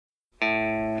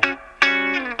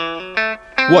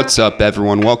What's up,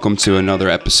 everyone? Welcome to another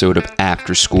episode of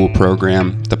After School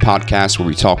Program, the podcast where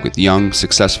we talk with young,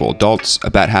 successful adults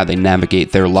about how they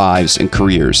navigate their lives and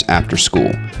careers after school.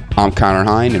 I'm Connor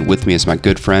Hine, and with me is my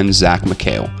good friend, Zach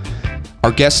McHale.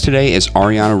 Our guest today is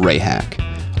Ariana Rayhack.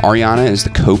 Ariana is the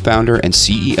co-founder and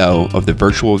CEO of the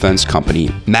virtual events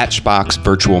company Matchbox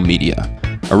Virtual Media.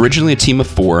 Originally a team of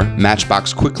 4,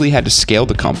 Matchbox quickly had to scale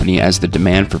the company as the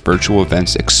demand for virtual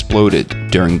events exploded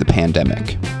during the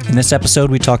pandemic. In this episode,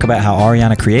 we talk about how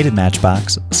Ariana created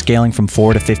Matchbox, scaling from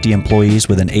 4 to 50 employees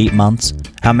within 8 months,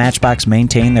 how Matchbox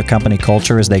maintained their company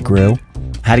culture as they grew,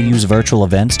 how to use virtual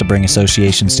events to bring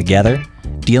associations together,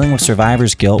 dealing with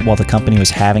survivor's guilt while the company was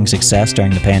having success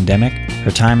during the pandemic,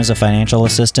 her time as a financial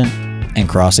assistant, and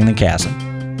crossing the chasm.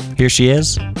 Here she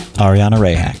is, Ariana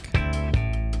Rayhack.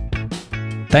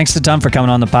 Thanks a ton for coming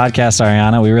on the podcast,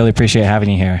 Ariana. We really appreciate having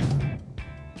you here.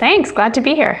 Thanks. Glad to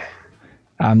be here.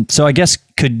 So I guess,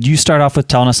 could you start off with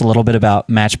telling us a little bit about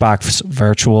Matchbox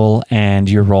Virtual and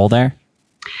your role there?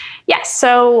 Yes.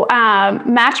 So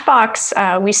Matchbox,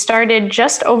 we started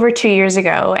just over 2 years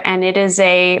ago, and it is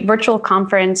a virtual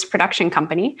conference production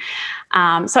company.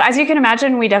 So as you can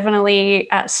imagine, we definitely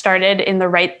started in the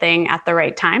right thing at the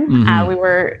right time. Mm-hmm. We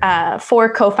were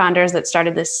 4 co-founders that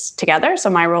started this together. So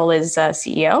my role is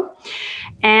CEO.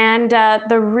 And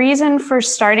the reason for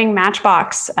starting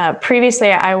Matchbox,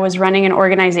 previously I was running an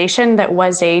organization that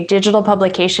was a digital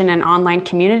publication and online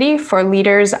community for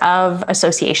leaders of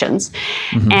associations.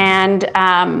 Mm-hmm. And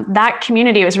that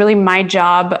community was really my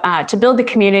job to build the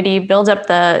community, build up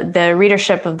the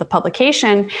readership of the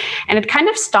publication. And it kind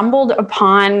of stumbled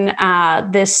upon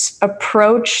this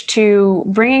approach to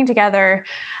bringing together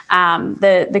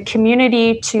the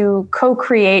community to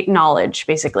co-create knowledge,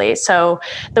 basically. So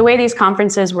the way these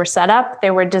conferences were set up, they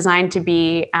were designed to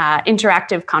be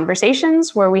interactive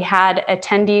conversations where we had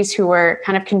attendees who were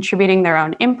kind of contributing their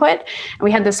own input. And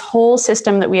we had this whole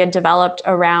system that we had developed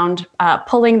around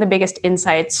pulling the biggest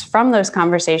insights from those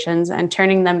conversations and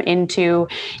turning them into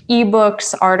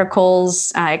ebooks,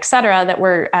 articles, et cetera, that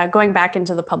were going back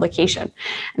into the publication.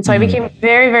 And so I became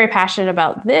very, very passionate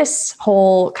about this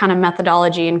whole kind of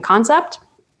methodology and concept.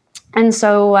 And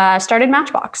so started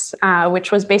Matchbox,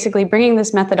 which was basically bringing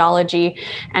this methodology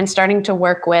and starting to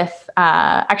work with,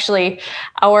 actually,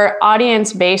 our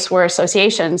audience base were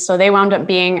associations. So they wound up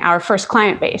being our first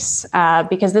client base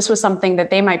because this was something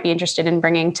that they might be interested in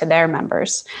bringing to their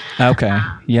members. Okay,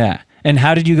 yeah. And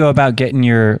how did you go about getting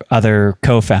your other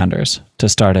co-founders to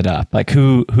start it up? Like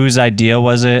whose idea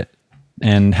was it,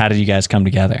 and how did you guys come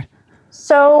together?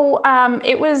 So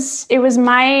it was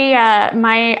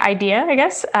my idea, I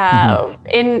guess.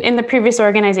 In the previous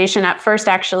organization, at first,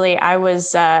 actually, I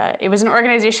was it was an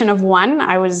organization of 1.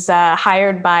 I was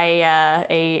hired by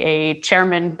a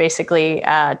chairman, basically,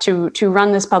 to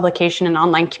run this publication and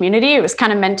online community. It was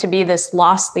kind of meant to be this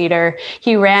loss leader.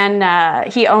 He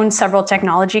owned several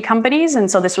technology companies, and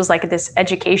so this was like this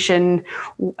education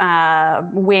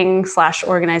wing /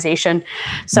 organization.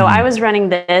 So I was running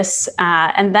this,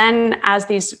 and then as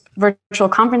these virtual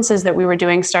conferences that we were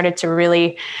doing started to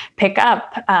really pick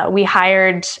up, we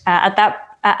hired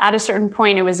at a certain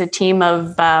point, it was a team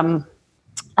of 4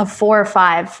 or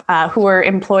 5 who were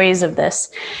employees of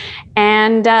this.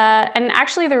 And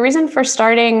actually the reason for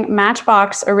starting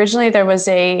Matchbox, originally there was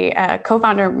a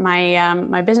co-founder,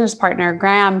 my business partner,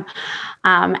 Graham,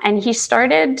 and he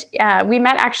started, we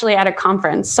met actually at a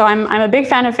conference. So I'm a big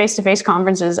fan of face-to-face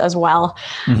conferences as well.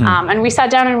 Mm-hmm. And we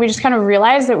sat down and we just kind of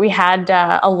realized that we had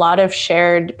a lot of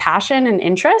shared passion and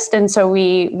interest. And so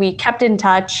we kept in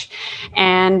touch.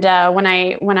 And when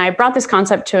I brought this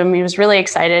concept to him, he was really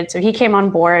excited. So he came on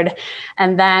board.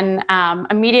 And then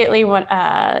immediately when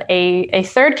a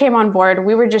third came on board,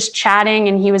 we were just chatting,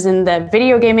 and he was in the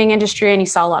video gaming industry and he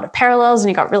saw a lot of parallels and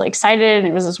he got really excited, and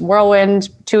it was this whirlwind.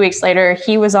 2 weeks later,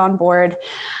 he was on board.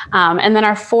 And then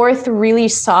our 4th really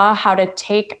saw how to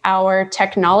take our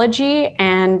technology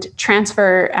and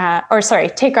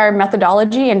take our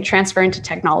methodology and transfer into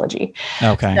technology.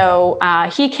 Okay. So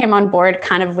he came on board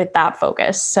kind of with that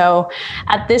focus. So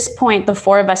at this point, the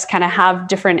 4 of us kind of have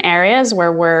different areas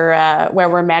where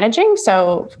we're managing.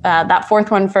 So that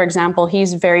 4th one, for example,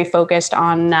 he's very focused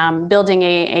on building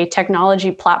a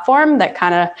technology platform that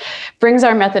kind of brings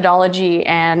our methodology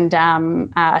and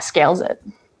scales it.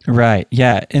 Right.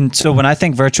 Yeah. And so when I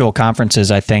think virtual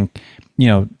conferences, I think,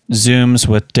 Zooms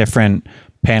with different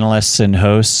panelists and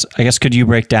hosts. I guess, could you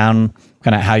break down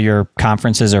kind of how your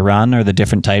conferences are run or the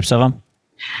different types of them?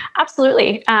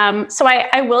 Absolutely. So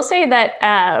I will say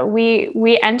that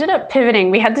we ended up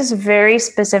pivoting. We had this very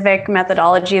specific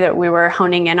methodology that we were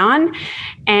honing in on,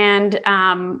 and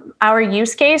our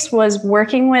use case was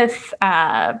working with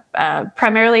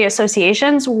primarily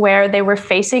associations where they were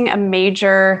facing a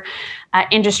major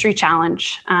industry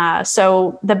challenge.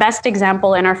 So the best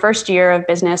example, in our first year of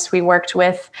business, we worked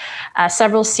with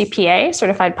several CPA,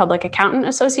 Certified Public Accountant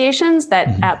Associations,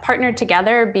 that partnered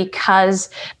together because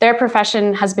their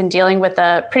profession has been dealing with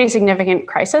a pretty significant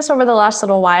crisis over the last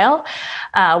little while.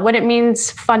 What it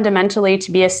means fundamentally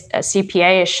to be a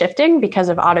CPA is shifting because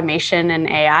of automation and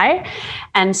AI.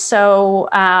 And so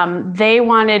they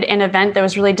wanted an event that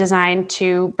was really designed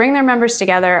to bring their members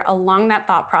together along that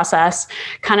thought process,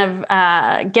 kind of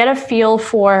get a feel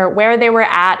for where they were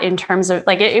at in terms of,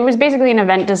 like, it was basically an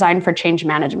event designed for change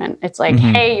management. It's like,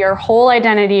 hey, your whole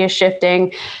identity is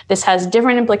shifting. This has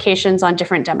different implications on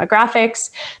different demographics.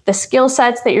 The skill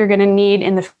sets that you're going to need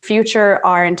in the future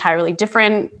are entirely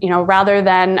different, rather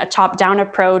than a top-down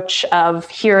approach of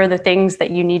here are the things that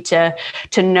you need to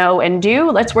know and do.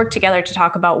 Let's work together to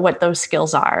talk about what those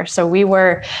skills are. So we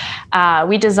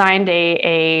designed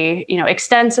a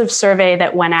extensive survey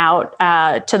that went out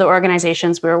to the organizations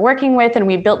we were working with, and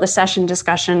we built the session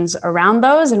discussions around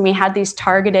those, and we had these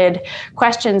targeted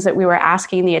questions that we were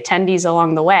asking the attendees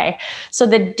along the way. So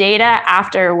the data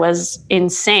after was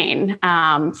insane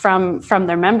from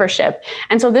their membership.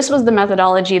 And so this was the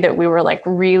methodology that we were like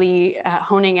really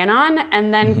honing in on.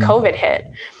 And then COVID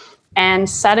hit. And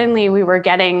suddenly we were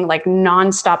getting like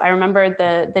nonstop. I remember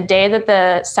the day that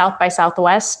the South by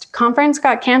Southwest conference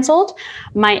got canceled,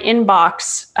 my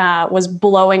inbox was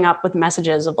blowing up with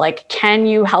messages of like, can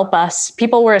you help us?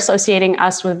 People were associating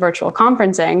us with virtual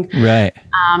conferencing. Right.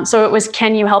 So it was,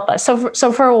 can you help us?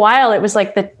 So for a while, it was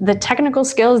like the technical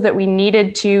skills that we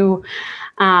needed to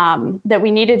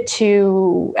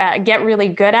get really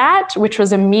good at, which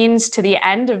was a means to the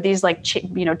end of these like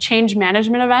change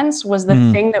management events, was the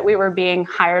thing that we were being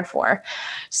hired for.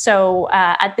 So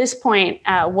at this point,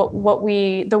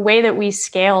 the way that we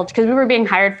scaled, because we were being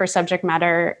hired for subject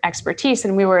matter expertise,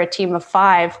 and we were a team of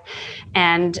 5,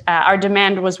 and our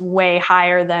demand was way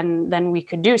higher than we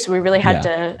could do. So we really had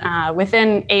to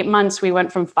within 8 months, we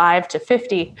went from 5 to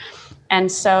 50. And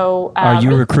so, are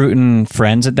you recruiting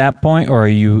friends at that point, or are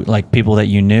you like people that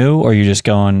you knew, or are you just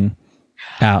going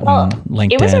out on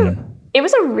LinkedIn? It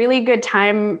was a really good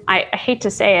time. I hate to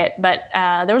say it, but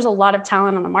there was a lot of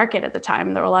talent on the market at the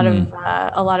time. There were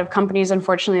a lot of companies,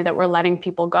 unfortunately, that were letting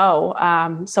people go.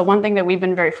 So one thing that we've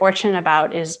been very fortunate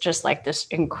about is just like this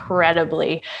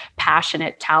incredibly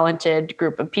passionate, talented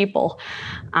group of people.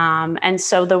 And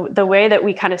so the way that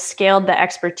we kind of scaled the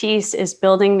expertise is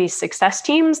building these success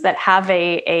teams that have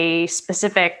a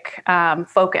specific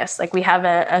focus. Like we have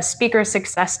a speaker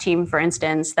success team, for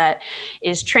instance, that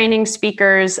is training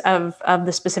speakers of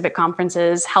the specific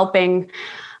conferences, helping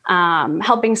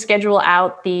schedule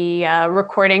out the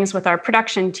recordings with our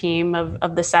production team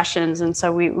of the sessions. And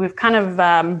so we've kind of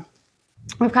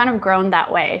grown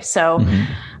that way. So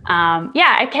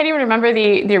I can't even remember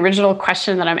the original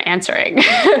question that I'm answering.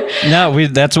 No,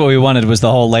 that's what we wanted, was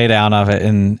the whole laydown of it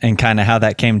and kind of how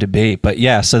that came to be. But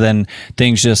yeah, so then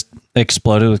things just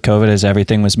exploded with COVID as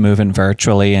everything was moving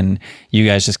virtually, and you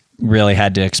guys just really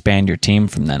had to expand your team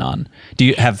from then on. Do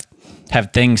you have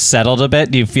things settled a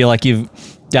bit? Do you feel like you've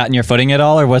gotten your footing at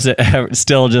all, or was it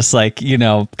still just like,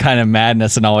 kind of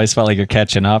madness and always felt like you're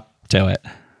catching up to it?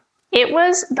 It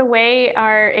was the way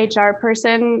our HR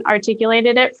person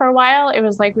articulated it for a while. It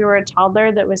was like we were a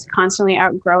toddler that was constantly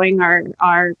outgrowing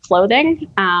our clothing.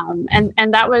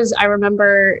 And that was, I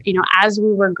remember, as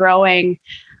we were growing,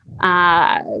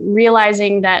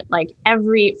 realizing that like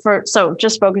so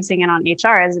just focusing in on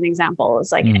HR as an example,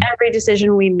 is like every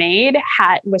decision we made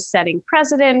was setting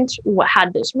precedent,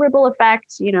 had this ripple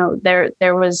effect.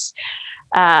 There was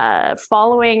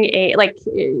following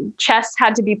chess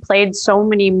had to be played so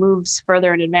many moves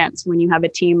further in advance when you have a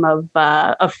team of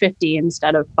 50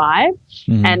 instead of 5.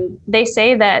 And they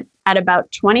say that at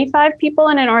about 25 people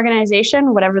in an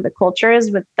organization, whatever the culture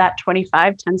is with that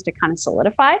 25 tends to kind of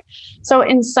solidify. So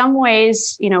in some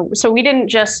ways, so we didn't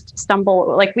just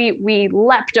stumble, like we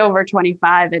leapt over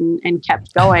 25 and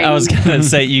kept going. I was going to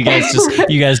say, you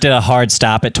guys did a hard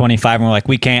stop at 25 and we're like,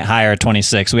 we can't hire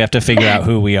 26. We have to figure out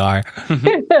who we are.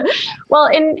 Well,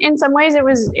 in some ways it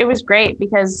was great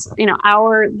because,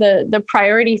 the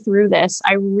priority through this,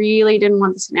 I really didn't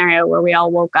want the scenario where we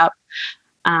all woke up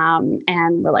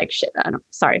and we're like, shit,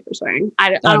 sorry for swearing.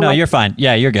 No, you're fine.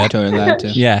 Yeah, you're good.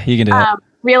 Yeah, you can do it.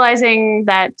 Realizing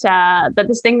that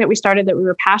this thing that we started that we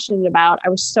were passionate about, I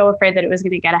was so afraid that it was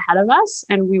going to get ahead of us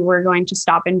and we were going to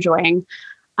stop enjoying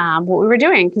what we were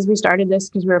doing, because we started this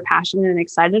because we were passionate and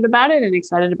excited about it and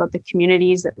excited about the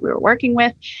communities that we were working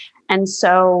with. And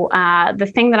so the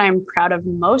thing that I'm proud of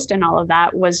most in all of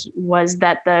that was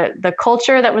that the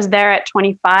culture that was there at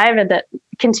 25 and that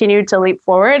continued to leap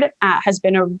forward has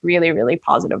been a really, really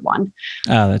positive one.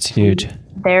 Oh, that's huge.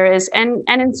 There is, and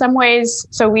in some ways,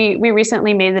 so we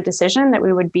recently made the decision that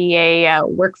we would be a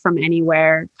work from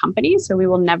anywhere company. So we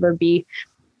will never be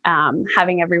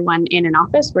having everyone in an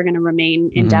office. We're going to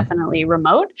remain indefinitely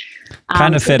remote.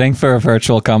 Kind of fitting for a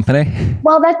virtual company.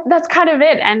 Well, that's kind of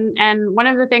it. And one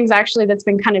of the things actually that's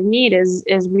been kind of neat is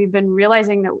we've been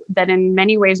realizing that in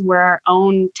many ways we're our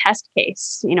own test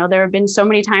case. You know, there have been so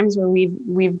many times where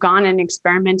we've gone and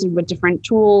experimented with different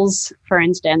tools. For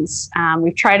instance,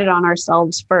 we've tried it on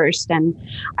ourselves first. And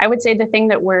I would say the thing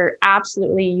that we're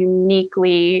absolutely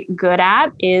uniquely good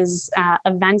at is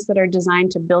events that are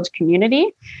designed to build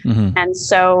community. Mm-hmm. And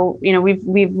so, you know,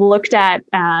 we've looked at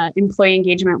employee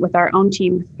engagement with our own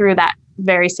team through that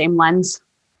very same lens.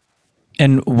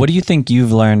 And what do you think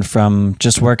you've learned from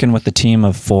just working with the team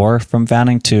of 4 from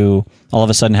founding to all of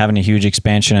a sudden having a huge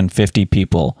expansion and 50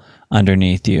 people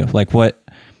underneath you? Like what,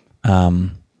 I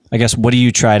guess, what do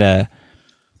you try to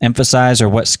emphasize, or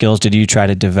what skills did you try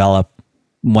to develop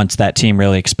once that team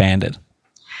really expanded?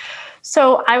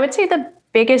 So I would say the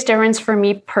biggest difference for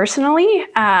me personally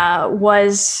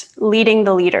was leading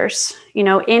the leaders. You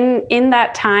know, in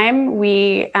that time,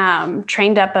 we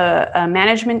trained up a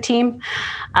management team.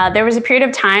 There was a period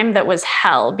of time that was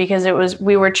hell because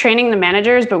we were training the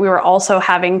managers, but we were also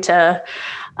having to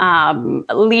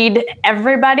lead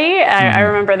everybody. I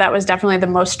remember that was definitely the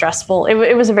most stressful.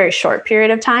 It was a very short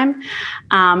period of time,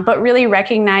 but really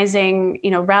recognizing,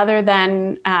 you know, rather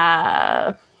than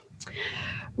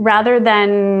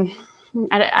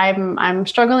I'm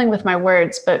struggling with my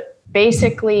words, but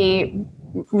basically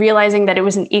realizing that it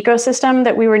was an ecosystem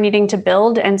that we were needing to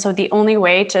build. And so the only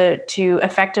way to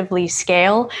effectively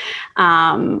scale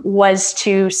was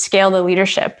to scale the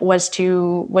leadership, was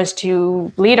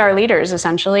to lead our leaders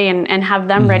essentially and have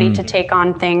them ready to take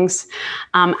on things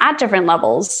at different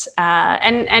levels.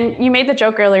 And you made the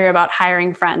joke earlier about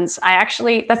hiring friends. I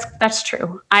actually, that's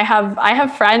true. I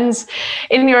have friends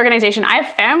in the organization. I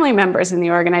have family members in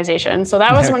the organization. So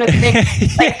that was one of the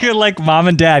things. You're like, mom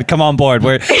and dad, come on board.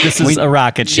 This is a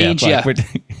rocket ship. Like,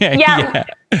 yeah.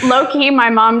 Low-key, my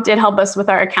mom did help us with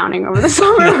our accounting over the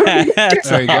summer. That's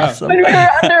awesome. When we were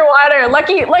underwater.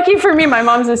 Lucky for me, my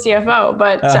mom's a CFO.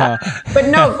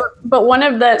 But one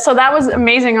of the, so that was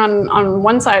amazing on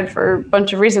one side for a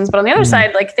bunch of reasons. But on the other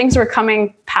side, like things were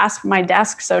coming past my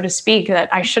desk, so to speak,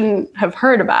 that I shouldn't have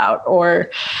heard about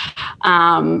or,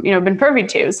 been privy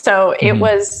to. So it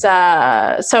was,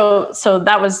 so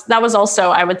that was also,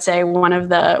 I would say, one of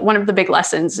the big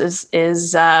lessons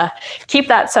is keep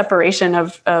that separation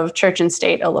of church and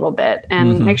state a little bit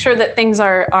and make sure that things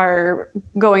are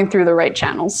going through the right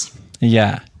channels.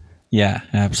 Yeah,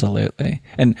 absolutely.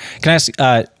 And can I ask,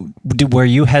 were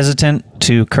you hesitant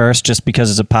to curse just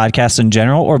because it's a podcast in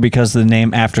general, or because the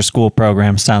name After School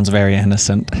Program sounds very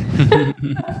innocent?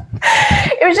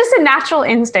 It was just a natural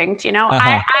instinct, you know.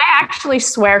 I actually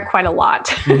swear quite a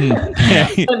lot.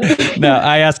 No,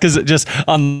 I asked because just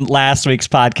on last week's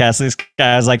podcast, this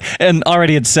guy was like, and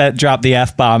already had dropped the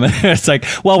F-bomb. And it's like,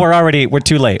 well, we're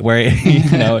too late. We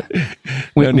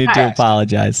don't need to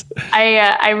apologize.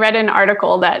 I read an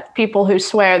article that people who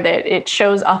swear that it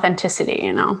shows authenticity,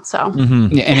 you know, so.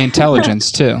 Yeah, and intelligence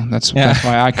too. That's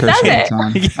why I curse all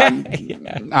the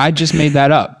time. I just made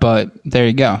that up, but there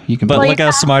you go. You can. But look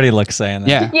how smart he looks saying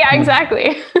that. Yeah,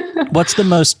 exactly. What's the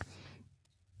most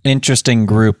interesting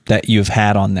group that you've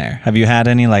had on there? Have you had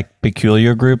any like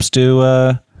peculiar groups do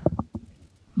a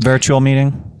virtual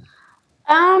meeting?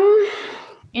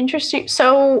 Interesting.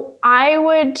 So I'm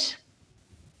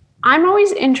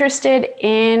always interested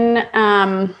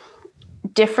in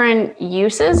different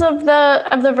uses of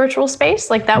the virtual space.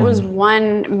 Like that was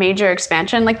one major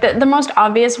expansion. Like the most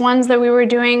obvious ones that we were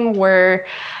doing were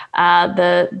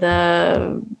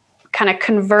the kind of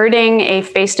converting a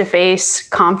face-to-face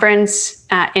conference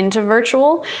into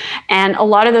virtual. And a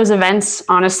lot of those events,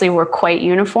 honestly, were quite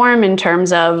uniform in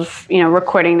terms of, you know,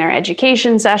 recording their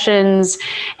education sessions.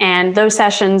 And those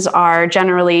sessions are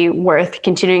generally worth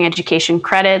continuing education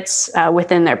credits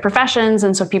within their professions.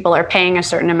 And so people are paying a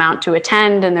certain amount to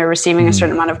attend and they're receiving a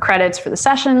certain amount of credits for the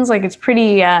sessions. Like it's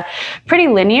pretty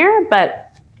linear,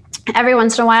 but every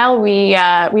once in a while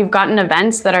we've gotten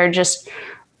events that are just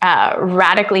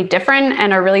radically different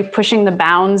and are really pushing the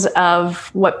bounds of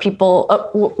what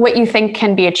you think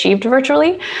can be achieved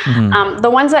virtually. The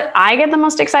ones that I get the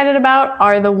most excited about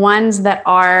are the ones that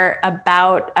are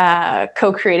about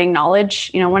co-creating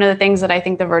knowledge. One of the things that I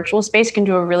think the virtual space can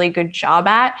do a really good job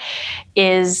at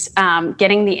is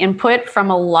getting the input from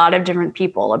a lot of different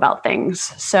people about things.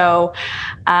 So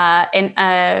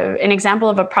an example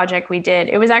of a project we did,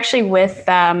 it was actually with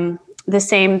the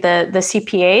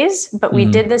CPAs, but we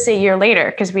did this a year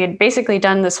later because we had basically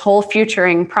done this whole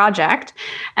futuring project,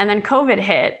 and then COVID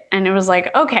hit, and it was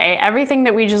like, okay, everything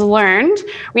that we just learned,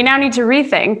 we now need to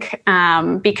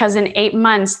rethink because in 8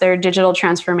 months, their digital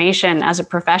transformation as a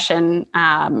profession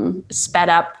sped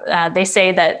up. They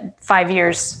say that 5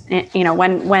 years,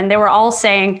 when they were all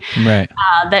saying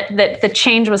that the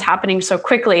change was happening so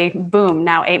quickly, boom,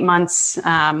 now 8 months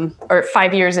or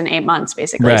 5 years and 8 months,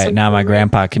 basically. Right. So now my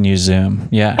grandpa can use Zoom.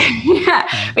 Yeah.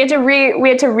 Yeah. We had to redo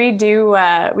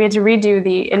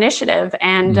the initiative.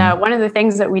 And one of the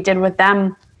things that we did with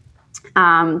them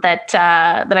that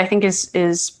I think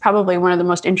is probably one of the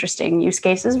most interesting use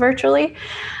cases virtually.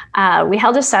 We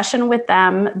held a session with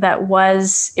them it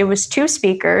was 2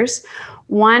 speakers.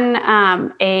 One,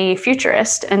 a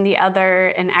futurist, and the other,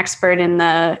 an expert in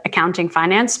the accounting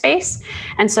finance space.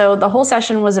 And so the whole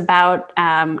session was about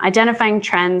identifying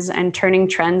trends and turning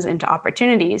trends into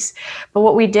opportunities. But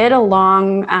what we did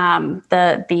along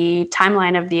the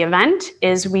timeline of the event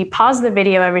is we paused the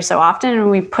video every so often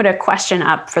and we put a question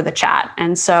up for the chat.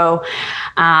 And so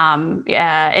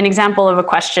an example of a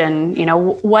question,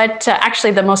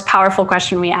 actually the most powerful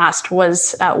question we asked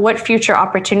was, what future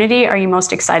opportunity are you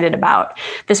most excited about?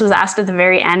 This was asked at the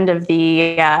very end of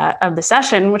the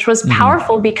session, which was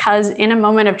powerful because in a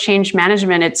moment of change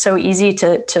management, it's so easy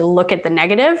to look at the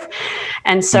negative.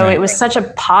 And so it was such a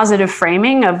positive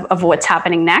framing of what's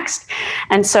happening next.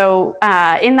 And so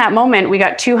in that moment, we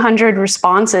got 200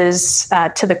 responses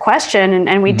to the question.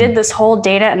 And we did this whole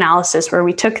data analysis where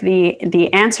we took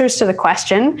the answers to the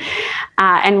question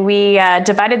and we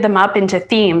divided them up into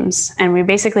themes. And we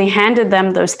basically handed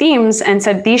them those themes and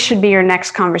said, these should be your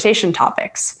next conversation topics.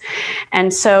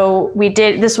 And so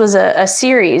this was a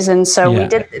series. And so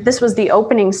this was the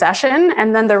opening session.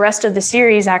 And then the rest of the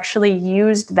series actually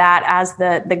used that as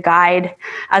the guide,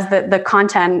 as the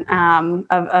content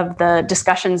of the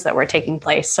discussions that were taking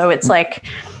place. So it's like,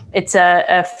 it's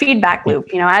a feedback loop,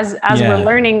 as we're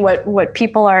learning what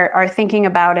people are thinking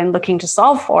about and looking to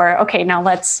solve for. Okay, now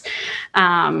let's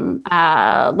have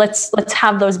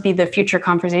those be the future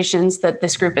conversations that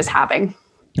this group is having.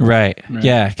 Right.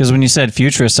 Yeah. Because when you said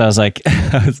futurist, I was like,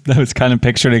 I was kind of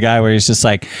picturing a guy where he's just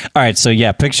like, all right, so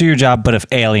yeah, picture your job, but if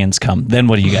aliens come, then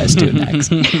what do you guys do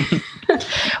next? Well,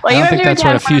 I don't think that's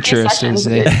what a futurist is.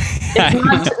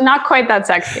 It's not quite that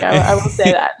sexy. I will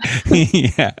say that.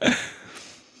 Yeah.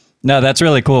 No, that's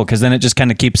really cool because then it just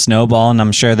kind of keeps snowballing.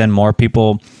 I'm sure then more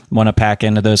people want to pack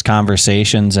into those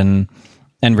conversations and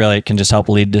really it can just help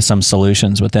lead to some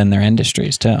solutions within their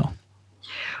industries too.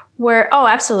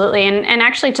 Absolutely. And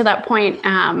actually to that point,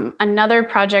 another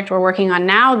project we're working on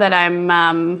now that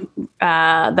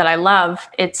that I love,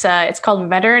 it's called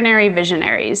Veterinary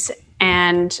Visionaries.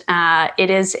 And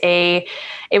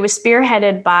it was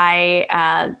spearheaded by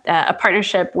a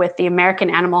partnership with the American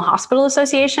Animal Hospital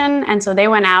Association. And so they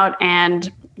went out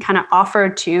and kind of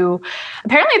offered to,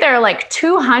 apparently there are like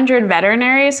 200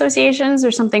 veterinary associations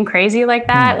or something crazy like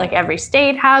that. Like every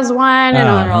state has one and there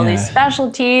are all these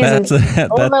specialties.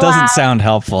 That doesn't sound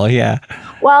helpful. Yeah.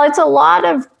 Well, it's a lot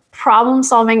of problem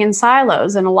solving in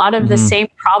silos and a lot of the same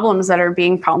problems that are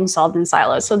being problem solved in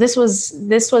silos. So this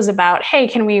was about, hey,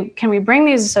 can we bring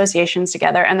these associations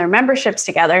together and their memberships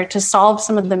together to solve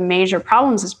some of the major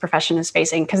problems this profession is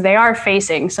facing, because they are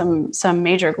facing some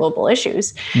major global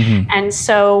issues. And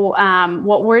so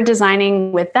what we're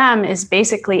designing with them is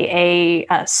basically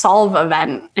a solve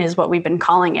event is what we've been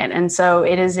calling it. And so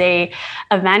it is a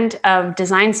event of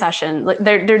design session.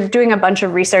 They're doing a bunch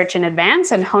of research in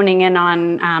advance and honing in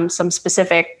on some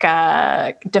specific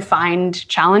defined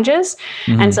challenges.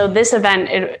 And so this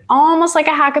event, almost like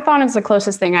a hackathon, is the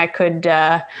closest thing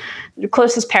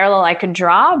closest parallel I could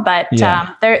draw. But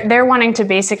they're wanting to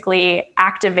basically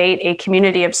activate a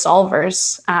community of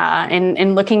solvers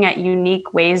in looking at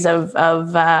unique ways of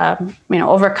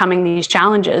overcoming these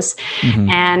challenges.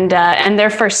 And their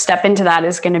first step into that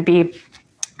is going to be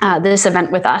this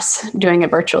event with us, doing it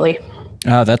virtually.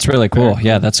 Oh, that's really cool.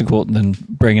 Yeah, that's cool. Then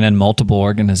bringing in multiple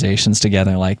organizations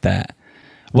together like that.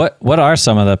 What are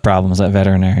some of the problems that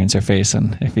veterinarians are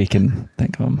facing, if you can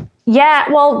think of them?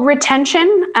 Yeah, well, retention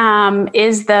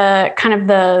is the kind of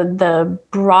the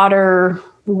broader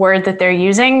word that they're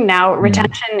using now.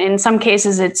 Retention, in some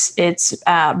cases, it's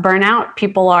burnout.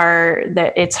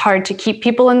 It's hard to keep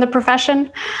people in the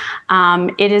profession.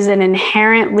 It is an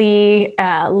inherently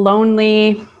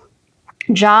lonely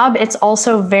job. It's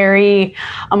also very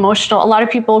emotional. A lot of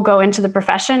people go into the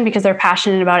profession because they're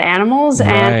passionate about animals,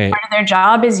 and part of their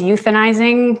job is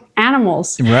euthanizing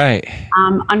animals. Right.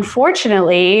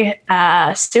 Unfortunately,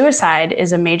 suicide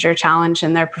is a major challenge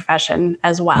in their profession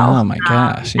as well. Oh my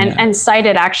gosh! And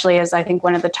cited actually as, I think,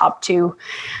 one of the top two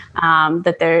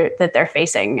that they're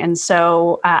facing. And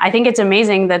so I think it's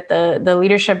amazing that the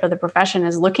leadership of the profession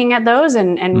is looking at those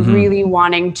and really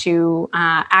wanting to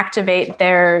activate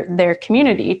their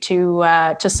community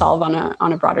to solve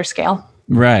on a broader scale.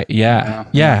 Right. Yeah.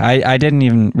 I didn't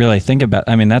even really think about,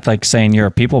 I mean, that's like saying you're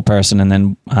a people person and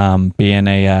then being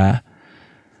a,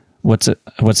 what's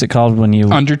it called when you...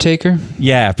 Undertaker?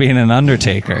 Yeah, being an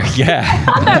undertaker. Yeah.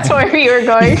 That's where you were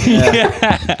going.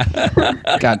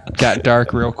 Yeah. Got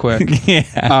dark real quick.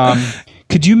 Yeah.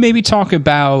 Could you maybe talk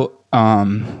about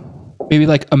maybe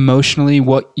like emotionally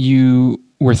what you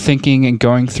were thinking and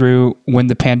going through when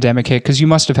the pandemic hit? Because you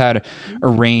must have had a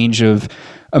range of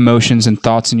emotions and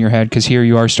thoughts in your head, because here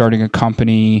you are starting a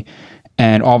company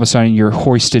and all of a sudden you're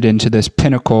hoisted into this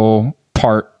pinnacle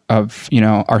part of,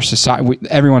 our society.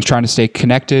 Everyone's trying to stay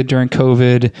connected during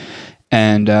COVID,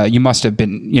 and you must have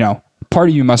been, part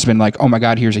of you must have been like, oh my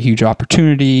God, here's a huge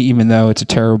opportunity, even though it's a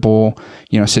terrible,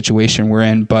 situation we're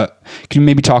in. But can you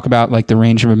maybe talk about like the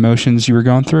range of emotions you were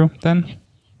going through then?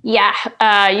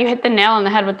 Yeah, you hit the nail on the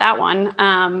head with that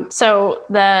one. So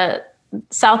the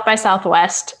South by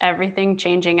Southwest, everything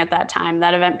changing at that time,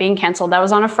 that event being canceled, that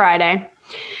was on a Friday.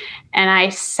 And I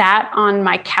sat on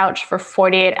my couch for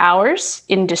 48 hours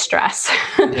in distress.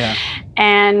 Yeah.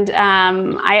 And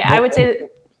I would say...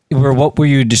 What were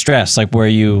you distressed? Like, were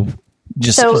you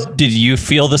just... did you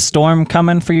feel the storm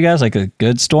coming for you guys? Like a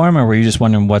good storm? Or were you just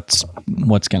wondering what's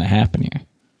going to happen here?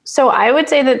 So I would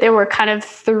say that there were kind of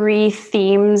three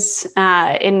themes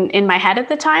in my head at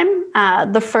the time.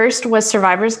 The first was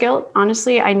survivor's guilt.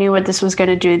 Honestly, I knew what this was going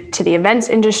to do to the events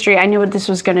industry. I knew what this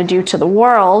was going to do to the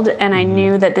world. And I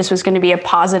knew that this was going to be a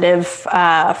positive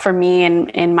for me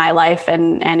in my life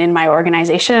and in my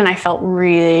organization. And I felt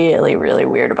really, really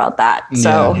weird about that. Yeah.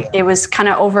 So it was kind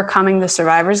of overcoming the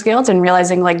survivor's guilt and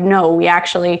realizing like, no, we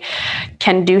actually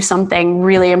can do something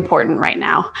really important right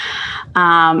now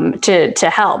to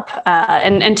help.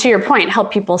 And to your point,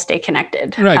 help people stay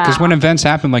connected. Right, because when events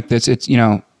happen like this, it's,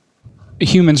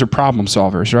 humans are problem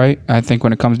solvers, right? I think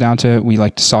when it comes down to it, we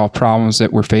like to solve problems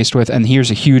that we're faced with. And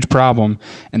here's a huge problem,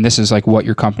 and this is like what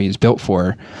your company is built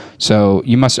for. So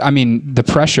the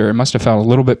pressure, it must have felt a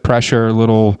little bit pressure, a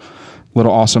little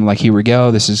awesome, like, here we go.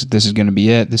 This is going to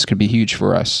be it. This could be huge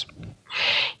for us.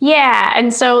 Yeah,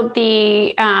 and so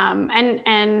the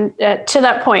to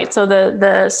that point, so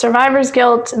the survivor's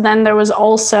guilt. Then there was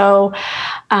also,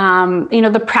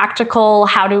 the practical.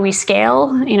 How do we scale?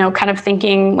 Kind of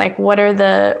thinking like, what are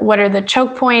the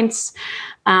choke points?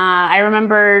 I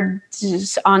remember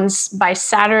by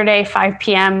Saturday, 5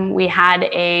 p.m., we had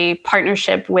a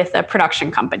partnership with a production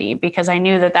company, because I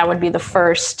knew that would be the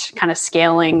first kind of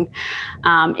scaling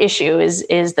issue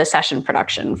is the session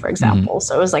production, for example. Mm-hmm.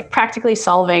 So it was like practically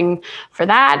solving for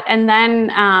that. And then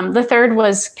the third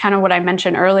was kind of what I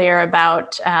mentioned earlier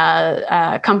about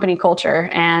company culture,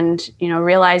 and,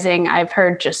 realizing I've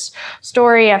heard just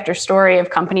story after story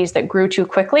of companies that grew too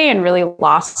quickly and really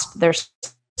lost their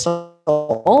soul.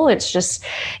 It's just,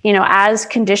 as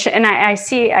condition, and I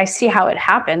see how it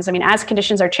happens. I mean, as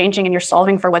conditions are changing and you're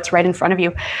solving for what's right in front of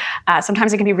you,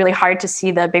 sometimes it can be really hard to see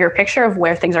the bigger picture of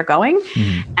where things are going.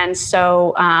 Mm-hmm. And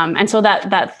so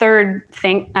that third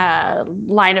thing,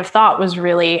 line of thought was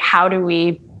really, how do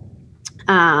we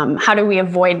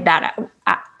avoid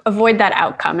that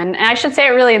outcome? And I should say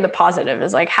it really in the positive,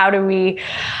 is like, how do we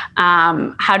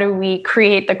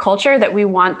create the culture that we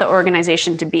want the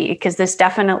organization to be? Because this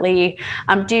definitely,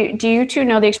 do you two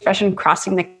know the expression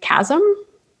crossing the chasm?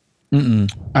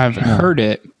 Mm-mm. I've heard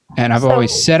it, and I've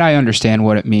always said I understand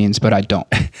what it means, but I don't.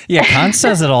 Yeah, Khan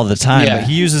says it all the time, but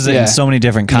he uses it in so many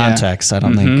different contexts. I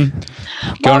don't think.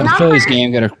 Going to the Phillies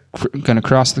game, gonna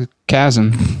cross the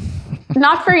chasm.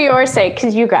 Not for your sake,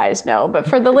 because you guys know, but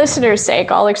for the listener's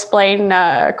sake, I'll explain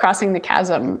crossing the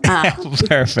chasm.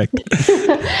 Perfect.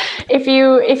 If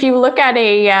you look at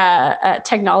a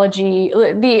technology,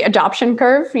 the adoption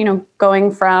curve,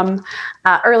 going from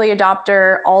early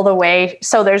adopter all the way.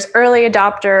 So there's early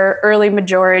adopter, early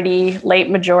majority, late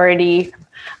majority.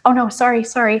 Oh no, sorry.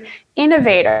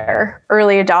 Innovator,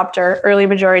 early adopter, early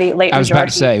majority, late majority. I was about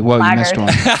to say, whoa, laggard. You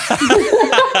missed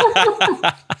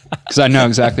one. because I know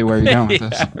exactly where you're going with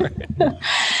this. Right.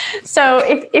 So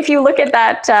if you look at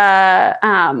that,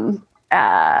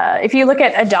 if you look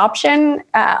at adoption,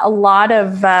 a lot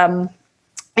of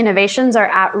innovations are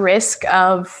at risk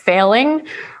of failing,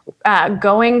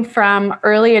 going from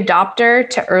early adopter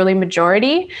to early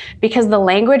majority, because the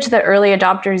language that early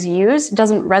adopters use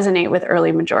doesn't resonate with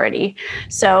early majority.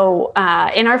 So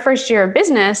in our first year of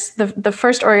business, the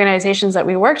first organizations that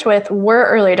we worked with were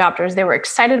early adopters. They were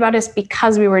excited about us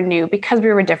because we were new, because we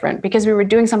were different, because we were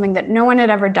doing something that no one had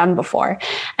ever done before.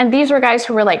 And these were guys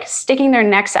who were like sticking their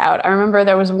necks out. I remember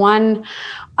there was one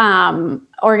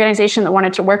organization that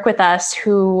wanted to work with us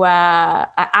who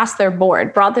asked their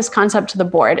board, brought this concept to the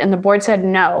board, and the board said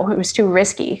no, it was too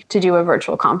risky to do a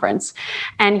virtual conference.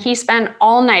 And he spent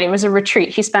all night, it was a retreat,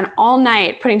 he spent all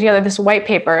night putting together this white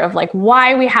paper of like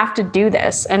why we have to do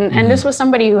this. And this was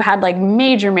somebody who had like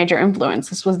major influence.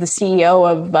 This was the CEO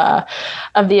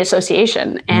of the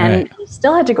association, and he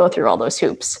still had to go through all those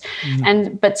hoops.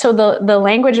 But so the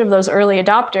language of those early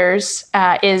adopters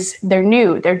is they're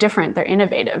new, they're different, they're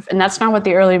innovative. And that's not what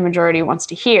the early majority wants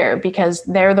to hear, because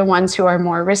they're the ones who are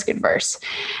more risk adverse.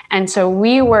 And so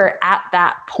we were at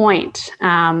that point.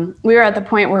 We were at the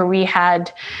point where we had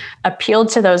appealed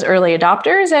to those early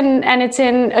adopters, and it's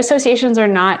in associations are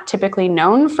not typically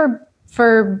known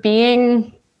for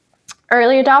being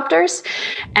early adopters.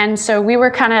 And so we were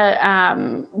kind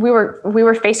of, we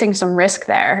were facing some risk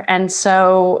there. And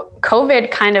so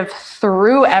COVID kind of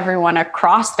threw everyone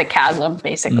across the chasm,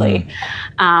 basically,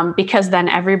 because then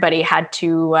everybody had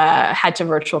to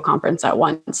virtual conference at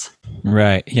once.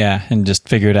 Right. Yeah. And just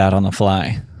figure it out on the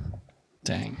fly.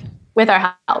 Dang. With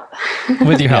our help.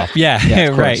 With your help. Yeah.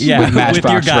 Right. Yeah. With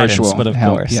your guidance, but of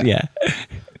help, course. Yeah.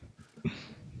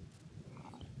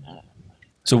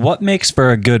 So what makes for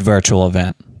a good virtual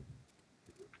event?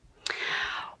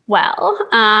 Well,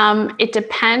 it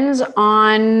depends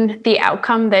on the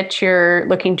outcome that you're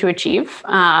looking to achieve.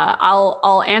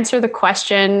 I'll answer the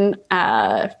question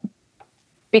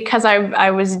because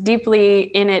I was deeply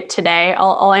in it today.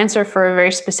 I'll answer for a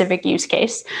very specific use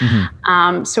case.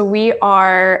 So we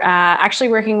are actually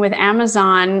working with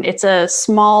Amazon. It's a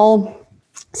small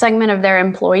segment of their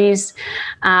employees.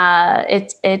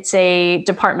 It's a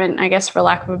department, I guess, for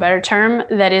lack of a better term,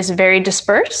 that is very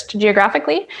dispersed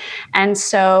geographically. And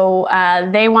so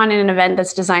they wanted an event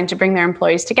that's designed to bring their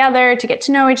employees together, to get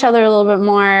to know each other a little bit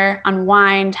more,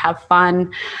 unwind, have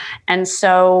fun. And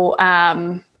so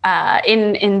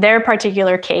in their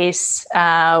particular case,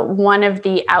 one of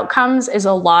the outcomes is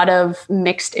a lot of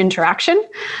mixed interaction.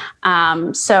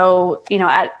 So,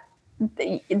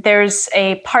 there's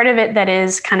a part of it that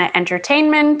is kind of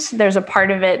entertainment. There's a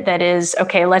part of it that is,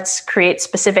 okay, let's create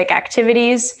specific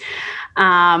activities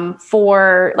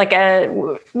for like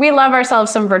we love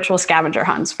ourselves some virtual scavenger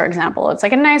hunts, for example. It's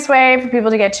like a nice way for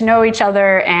people to get to know each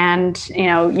other, and,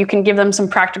 you can give them some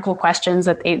practical questions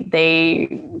that they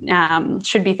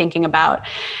should be thinking about.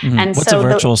 And what's a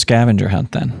virtual scavenger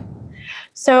hunt then?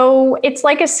 So it's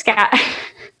like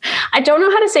I don't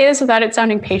know how to say this without it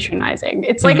sounding patronizing.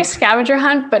 It's like a scavenger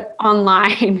hunt, but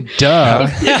online. Duh.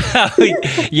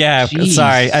 Yeah. Jeez,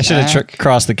 sorry. I should have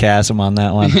crossed the chasm on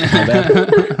that one.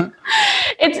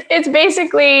 It's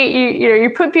basically, you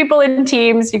put people in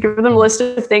teams, you give them a list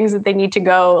of things that they need to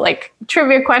go, like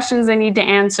trivia questions they need to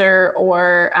answer,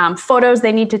 or photos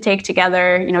they need to take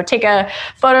together. Take a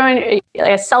photo,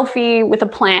 a selfie with a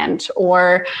plant,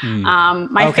 or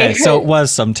my favorite. So it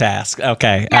was some task.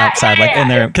 Okay, outside, in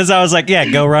there, because I was like,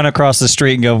 go run across the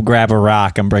street and go grab a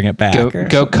rock and bring it back.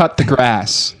 Go cut the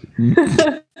grass.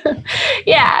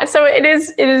 Yeah, so it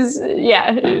is.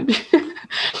 Yeah,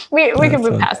 we can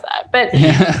move past that. But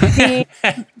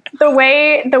the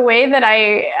way that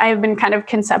I've been kind of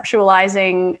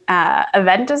conceptualizing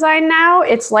event design now,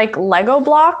 it's like Lego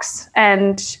blocks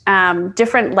and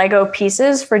different Lego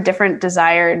pieces for different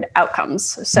desired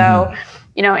outcomes. So,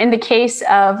 in the case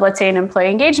of, let's say, an employee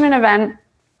engagement event,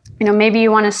 maybe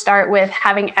you want to start with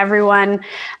having everyone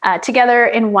together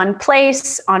in one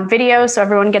place on video, so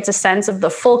everyone gets a sense of the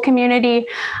full community.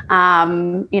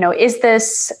 If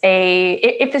this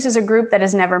is a group that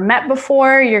has never met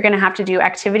before, you're going to have to do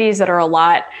activities that are a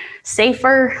lot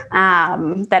safer,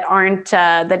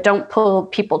 that don't pull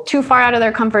people too far out of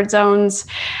their comfort zones.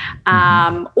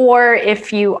 Or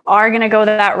if you are going to go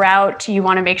that route, you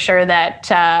want to make sure that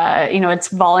it's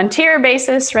volunteer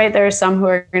basis, right? There are some who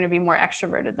are going to be more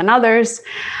extroverted than others.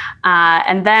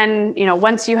 And then,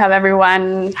 once you have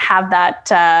everyone have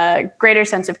that greater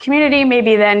sense of community,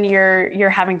 maybe then you're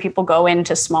having people go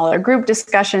into smaller group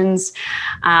discussions.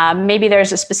 Maybe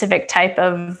there's a specific type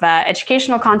of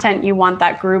educational content you want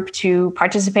that group to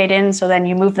participate in. So then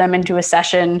you move them into a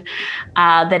session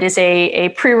that is a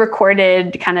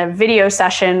pre-recorded kind of video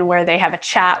session where they have a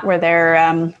chat where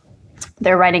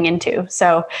they're writing into.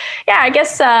 So yeah, I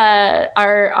guess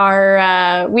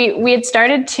we had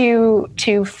started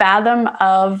to fathom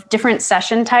of different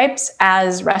session types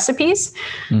as recipes.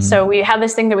 Mm-hmm. So we have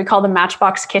this thing that we call the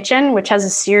Matchbox Kitchen, which has a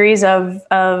series of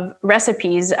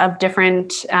recipes of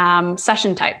different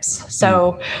session types.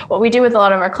 So what we do with a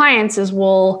lot of our clients is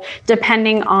we'll,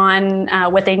 depending on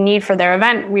what they need for their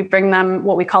event, we bring them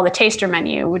what we call the taster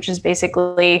menu, which is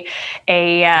basically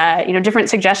a different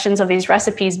suggestions of these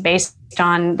recipes based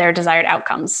on their desired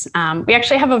outcomes. We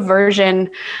actually have a version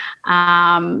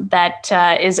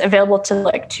that is available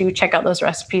to check out those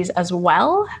recipes as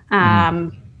well.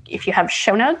 If you have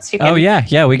show notes, you can. Oh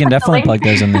yeah, we can definitely plug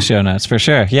those in the show notes for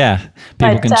sure. Yeah,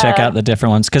 people can check out the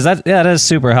different ones because that is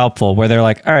super helpful. Where they're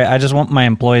like, all right, I just want my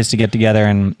employees to get together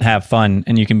and have fun,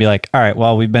 and you can be like, all right,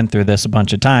 well, we've been through this a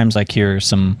bunch of times. Like, here are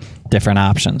some different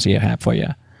options you have for you.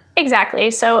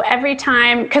 Exactly. So every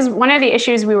time, because one of the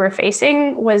issues we were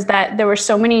facing was that there were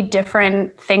so many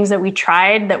different things that we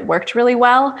tried that worked really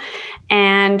well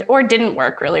or didn't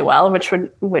work really well,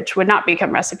 which would not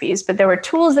become recipes. But there were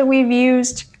tools that we've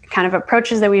used, kind of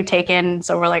approaches that we've taken.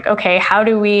 So we're like, okay, how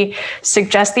do we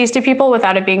suggest these to people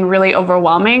without it being really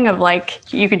overwhelming of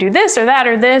like, you could do this or that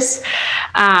or this.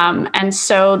 And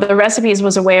so the recipes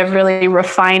was a way of really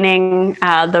refining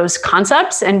those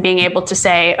concepts and being able to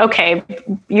say, okay,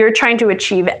 you're trying to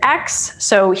achieve X.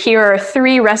 So here are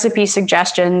 3 recipe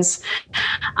suggestions.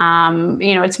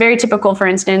 It's very typical, for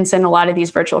instance, in a lot of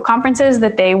these virtual conferences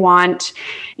that they want,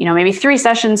 maybe 3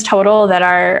 sessions total that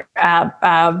are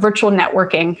virtual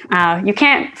networking. You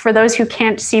can't, for those who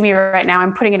can't see me right now,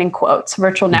 I'm putting it in quotes.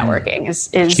 Virtual networking is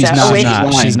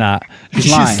She's not.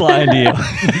 She's lying to you.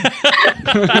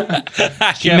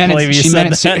 She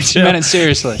meant it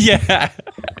seriously. Yeah.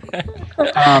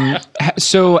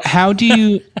 So how do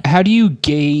you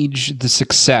gauge the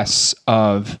success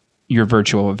of your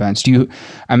virtual events?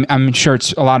 I'm sure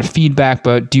it's a lot of feedback,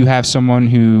 but do you have someone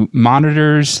who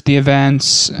monitors the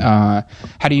events? How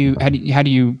do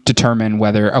you determine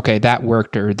whether, okay, that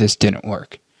worked or this didn't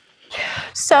work?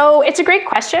 So it's a great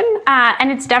question,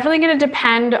 and it's definitely going to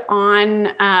depend on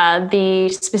the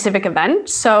specific event.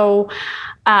 So.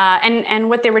 And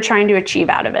what they were trying to achieve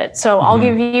out of it. So I'll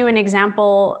give you an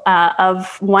example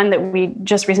of one that we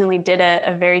just recently did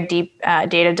a very deep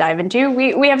data dive into.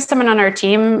 We have someone on our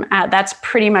team that's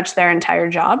pretty much their entire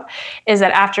job, is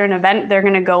that after an event, they're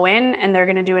going to go in and they're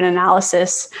going to do an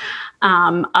analysis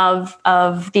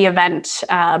of the event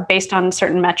based on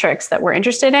certain metrics that we're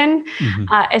interested in,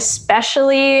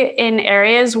 especially in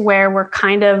areas where we're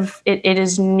kind of, it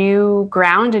is new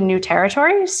ground and new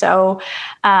territory. So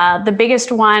the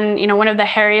biggest one, one of the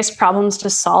hairiest problems to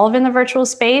solve in the virtual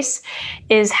space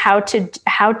is how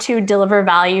to deliver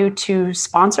value to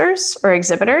sponsors or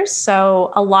exhibitors.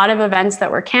 So a lot of events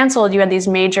that were canceled, you had these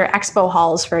major expo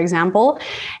halls, for example,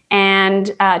 and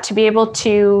to be able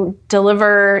to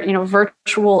deliver,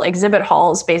 virtual exhibit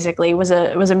halls basically was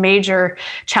a major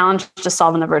challenge to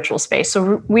solve in the virtual space.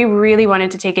 So we really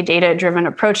wanted to take a data-driven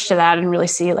approach to that and really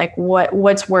see like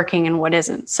what's working and what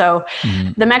isn't. So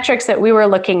the metrics that we were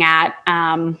looking at,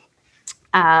 the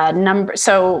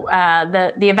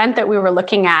event that we were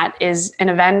looking at is an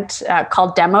event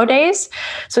called Demo Days.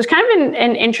 So it's kind of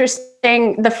an interesting,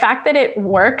 the fact that it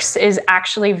works is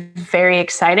actually very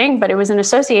exciting, but it was an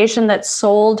association that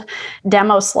sold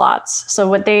demo slots. So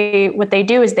what they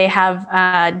do is they have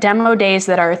demo days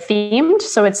that are themed.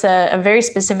 So it's a very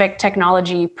specific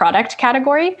technology product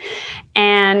category.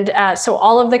 And so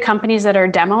all of the companies that are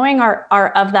demoing are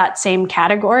of that same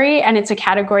category. And it's a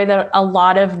category that a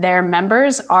lot of their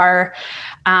members are,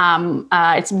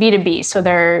 it's B2B. So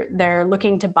they're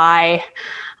looking to buy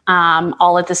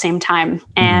all at the same time.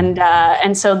 And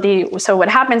so what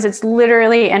happens, it's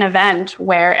literally an event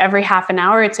where every half an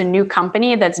hour, it's a new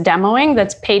company that's demoing,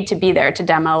 that's paid to be there to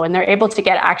demo. And they're able to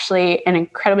get actually an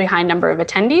incredibly high number of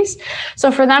attendees.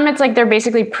 So for them, it's like they're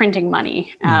basically printing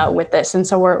money with this. And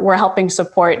so we're helping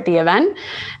support the event.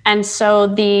 And so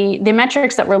the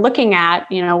metrics that we're looking at,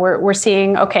 we're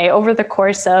seeing, okay, over the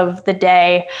course of the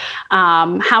day,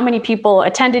 how many people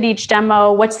attended each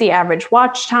demo? What's the average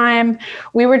watch time?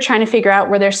 We were trying to figure out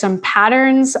were there some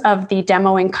patterns of the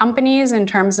demoing companies in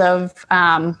terms of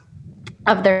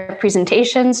of their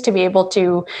presentations to be able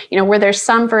to, where there's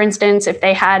some, for instance, if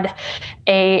they had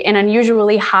an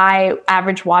unusually high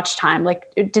average watch time,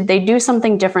 like did they do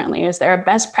something differently? Is there a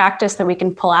best practice that we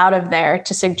can pull out of there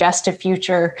to suggest to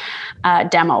future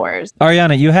demoers?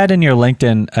 Ariana, you had in your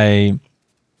LinkedIn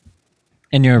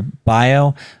in your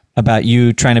bio about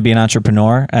you trying to be an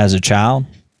entrepreneur as a child.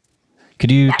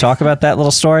 Could you talk about that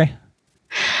little story?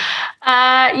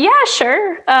 Yeah,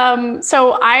 sure.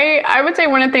 So I would say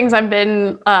one of the things I've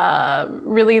been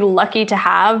really lucky to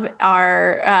have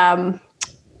are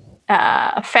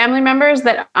family members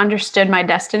that understood my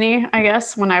destiny, I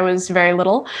guess, when I was very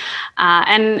little.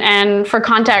 And for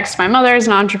context, my mother is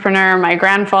an entrepreneur. My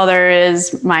grandfather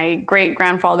is, my great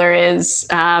grandfather is.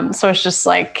 So it's just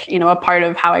like, a part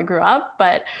of how I grew up.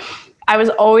 But I was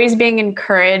always being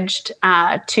encouraged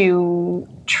to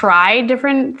try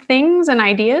different things and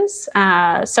ideas.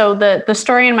 So the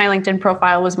story in my LinkedIn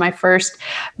profile was my first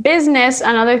business.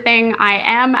 Another thing I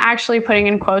am actually putting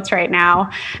in quotes right now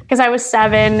because I was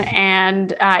 7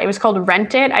 and it was called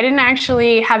Rent It. I didn't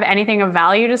actually have anything of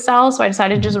value to sell, so I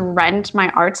decided to just rent my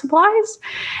art supplies.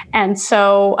 And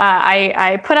so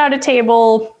I put out a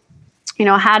table,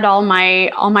 had all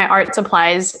my art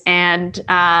supplies, and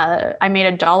I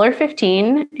made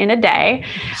 $1.15 in a day.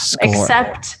 Score.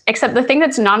 Except the thing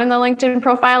that's not in the LinkedIn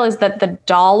profile is that the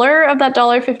dollar of that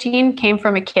 $1.15 came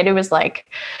from a kid who was like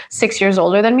 6 years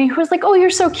older than me, who was like, "Oh,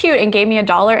 you're so cute," and gave me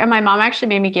 $1. And my mom actually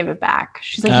made me give it back.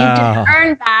 She's like, "You didn't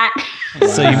earn that."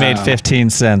 So you made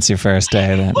 15 cents your first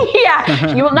day then.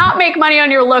 Yeah, you will not make money on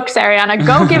your looks, Ariana.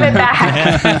 Go give it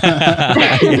back.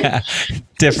 Yeah.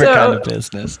 Different kind of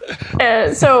business.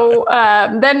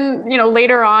 Then,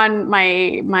 later on,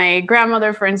 my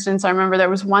grandmother, for instance, I remember there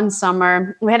was one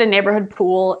summer we had a neighborhood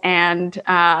pool, and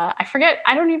I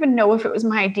don't even know if it was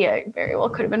my idea. It very well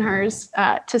could have been hers,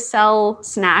 to sell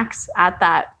snacks at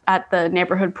the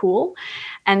neighborhood pool.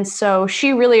 And so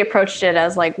she really approached it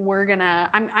as like,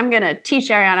 I'm gonna teach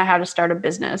Ariana how to start a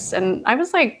business. And I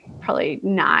was like probably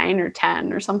 9 or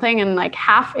 10 or something, and like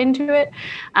half into it.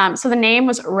 So the name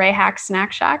was Rayhack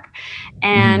Snack Shack.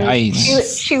 And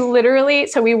nice. she literally,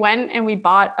 so we went and we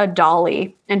bought a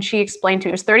dolly, and she explained to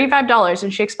me, it was $35.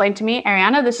 And she explained to me,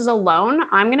 "Ariana, this is a loan.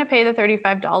 I'm going to pay the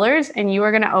 $35 and you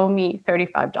are going to owe me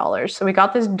 $35. So we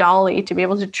got this dolly to be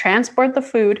able to transport the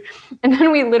food. And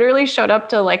then we literally showed up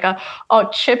to like a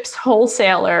chips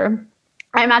wholesaler.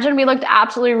 I imagine we looked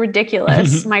absolutely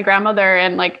ridiculous. My grandmother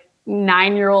and like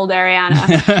 9-year-old Ariana.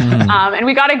 And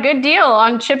we got a good deal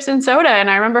on chips and soda. And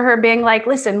I remember her being like,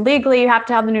 "Listen, legally you have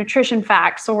to have the nutrition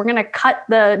facts. So we're going to cut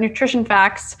the nutrition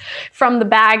facts from the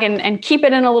bag and keep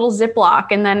it in a little Ziploc."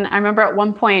 And then I remember at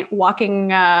one point walking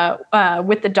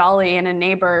with the dolly and a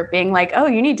neighbor being like, "Oh,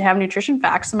 you need to have nutrition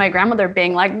facts." And my grandmother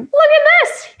being like, "Look at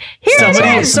this. Here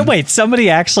it is." So wait, somebody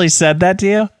actually said that to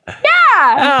you?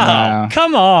 Yeah. Oh,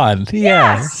 come on.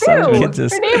 Yeah. Sue. Some kids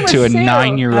Her name was To a Sue.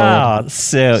 9-year-old. Oh,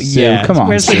 Sue. Yeah. come on,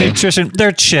 Where's the Sue. nutrition?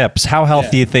 They're chips. How healthy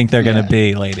do you think they're going to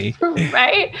be, lady?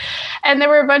 Right. And there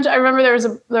were I remember there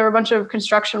were a bunch of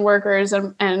construction workers,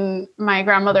 and my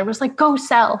grandmother was like, go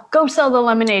sell the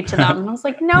lemonade to them. And I was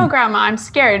like, "No, Grandma, I'm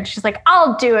scared." She's like,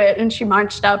 "I'll do it." And she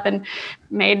marched up and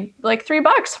made like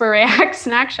 $3 for Rayhack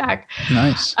Snack Shack.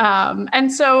 Nice.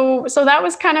 And so that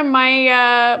was kind of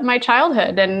my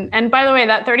childhood. And by the way,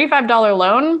 that $35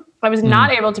 loan, I was not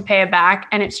able to pay it back,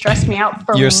 and it stressed me out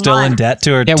for You're still in months. debt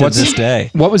to her to this day.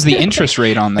 What was the interest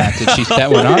rate on that? Did she set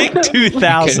one up? Like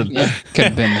 2,000. Could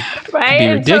have been Right? be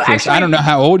And so ridiculous. actually- I don't know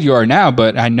how old you are now,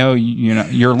 but I know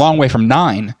you're a long way from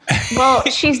 9. Well,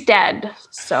 she's dead.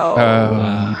 So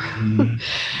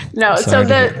no. Sorry So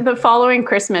to the following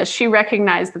Christmas, she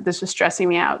recognized that this was stressing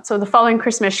me out. So the following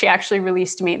Christmas, she actually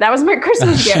released me. That was my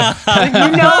Christmas gift.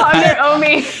 I'm gonna owe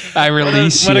me. I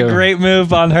release What you. a great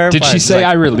move on her Did part. she She's say like,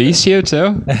 I release you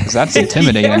too? Because that's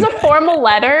intimidating. It was a formal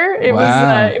letter. It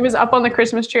Wow. was it was up on the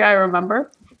Christmas tree. I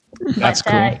remember. That's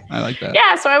But, cool. I like that.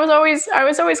 Yeah, so I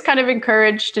was always kind of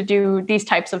encouraged to do these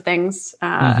types of things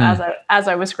as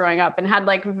I was growing up, and had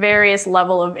like various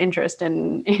level of interest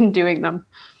in doing them.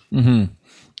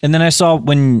 And then I saw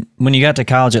when you got to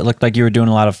college, it looked like you were doing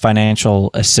a lot of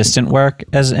financial assistant work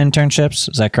as internships.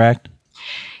 Is that correct?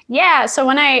 Yeah, so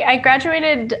when I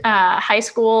graduated high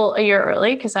school a year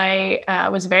early, because I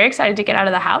was very excited to get out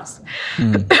of the house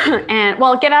and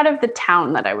get out of the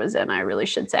town that I was in, I really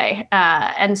should say.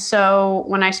 And so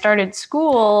when I started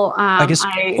school, I guess,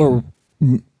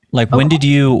 when did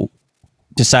you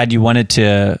decide you wanted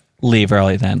to leave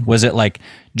early then? Was it like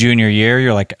junior year?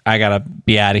 You're like, I got to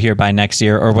be out of here by next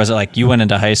year. Or was it like you went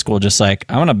into high school just like,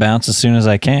 I want to bounce as soon as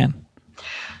I can?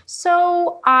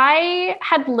 So I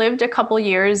had lived a couple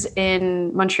years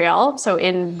in Montreal, so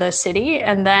in the city,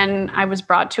 and then I was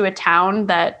brought to a town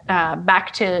that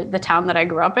back to the town that I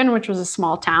grew up in, which was a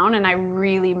small town, and I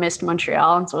really missed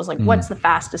Montreal. And so I was like, what's the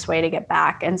fastest way to get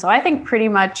back? And so I think pretty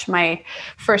much my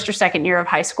first or second year of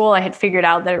high school, I had figured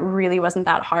out that it really wasn't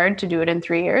that hard to do it in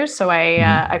 3 years. So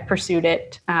I pursued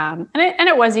it, and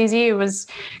it was easy. It was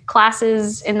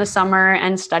classes in the summer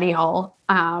and study hall.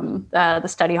 The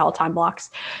study hall time blocks.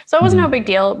 So it was no big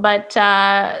deal. But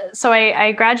so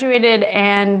I graduated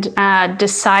and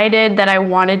decided that I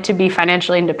wanted to be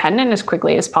financially independent as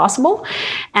quickly as possible.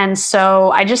 And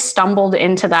so I just stumbled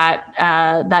into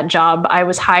that job. I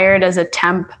was hired as a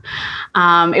temp.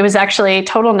 It was actually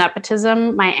total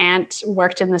nepotism. My aunt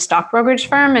worked in the stock brokerage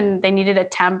firm and they needed a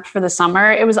temp for the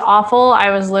summer. It was awful. I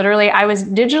was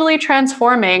digitally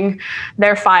transforming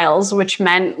their files, which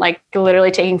meant like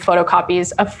literally taking photocopies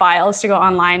of files to go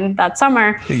online that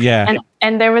summer. Yeah.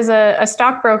 And there was a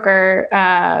stockbroker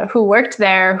who worked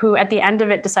there who at the end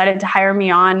of it decided to hire me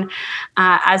on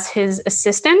as his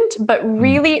assistant. But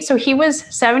really, so he was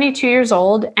 72 years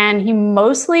old and he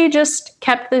mostly just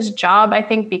kept this job, I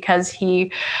think, because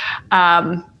he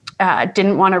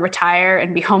didn't want to retire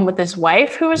and be home with his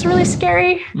wife, who was really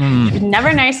scary. She was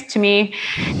never nice to me.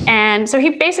 And so he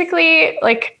basically,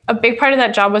 like, a big part of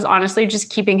that job was honestly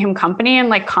just keeping him company and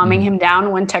like calming him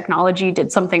down when technology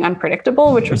did something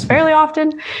unpredictable, which was fairly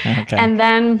often. Okay. And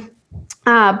then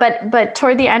but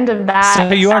toward the end of that, so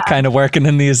you are kind of working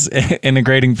in these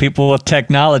integrating people with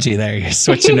technology there. You're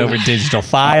switching over digital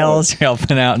files, you're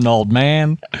helping out an old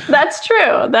man. That's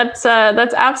true. That's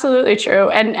absolutely true.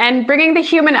 And bringing the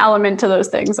human element to those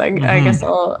things, I guess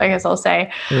I'll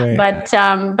say. Right. But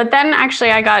then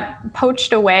actually I got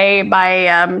poached away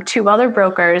by two other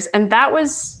brokers, and that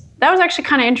was actually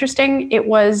kind of interesting. It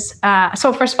was,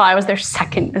 so first of all, I was their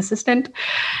second assistant.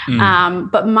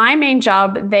 But my main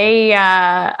job,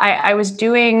 I was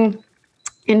doing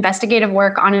investigative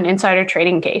work on an insider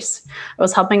trading case. I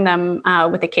was helping them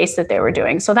with the case that they were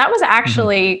doing. So that was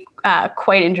actually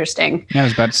quite interesting. Yeah, I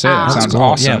was about to say, that sounds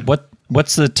awesome. Yeah,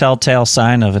 what's the telltale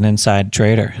sign of an inside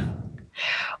trader?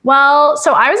 Well,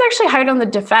 so I was actually hired on the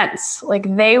defense.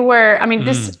 Like they were, I mean,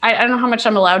 I don't know how much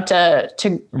I'm allowed to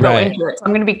go into it. So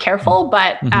I'm going to be careful,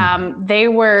 but they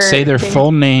were. Say their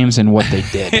full names and what they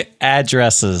did.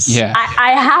 Addresses. Yeah.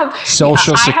 I have.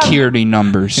 Social security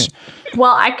numbers.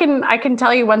 Well, I can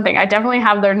tell you one thing. I definitely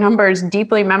have their numbers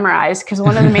deeply memorized because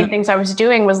one of the main things I was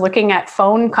doing was looking at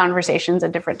phone conversations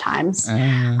at different times.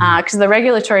 Because the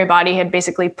regulatory body had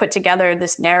basically put together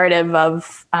this narrative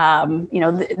of,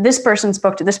 this person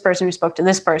spoke to this person who spoke to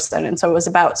this person. And so it was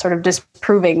about sort of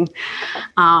disproving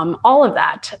all of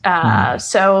that.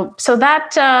 So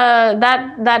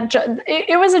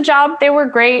it was a job. They were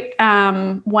great.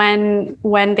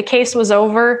 When the case was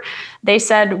over, they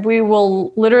said, we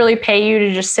will literally pay you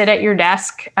to just sit at your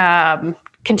desk,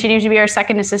 continue to be our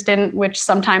second assistant, which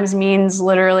sometimes means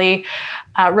literally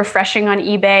refreshing on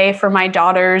eBay for my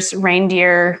daughter's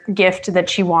reindeer gift that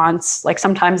she wants. Like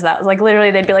sometimes that, like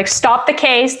literally they'd be like, stop the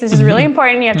case. This is really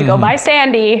important. You have to go buy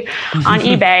Sandy on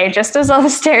eBay, just as all the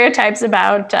stereotypes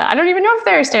about, I don't even know if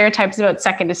there are stereotypes about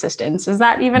second assistants. Is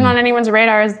that even on anyone's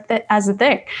radar as a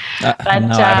thing? No, I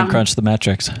haven't crunched the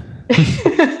metrics.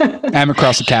 I'm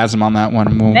across the chasm on that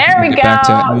one. There we go.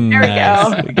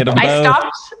 Get them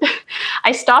both.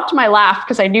 I stopped my laugh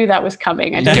because I knew that was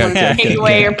coming. I didn't want to take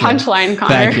away your punchline,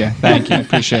 Connor. Thank you.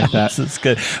 Appreciate that. That's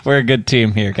good. We're a good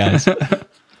team here, guys.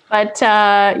 But so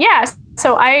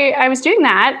I was doing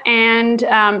that,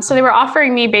 and so they were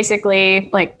offering me basically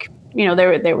like,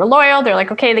 they were loyal. They're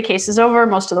like, okay, the case is over.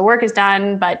 Most of the work is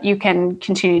done, but you can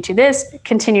continue to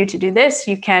do this.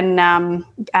 You can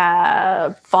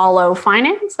follow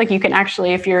finance. Like you can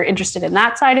actually, if you're interested in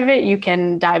that side of it, you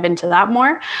can dive into that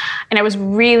more. And I was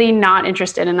really not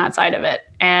interested in that side of it.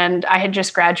 And I had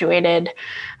just graduated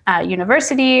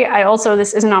university. I also,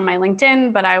 this isn't on my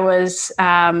LinkedIn, but I was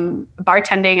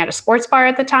bartending at a sports bar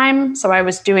at the time. So I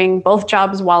was doing both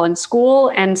jobs while in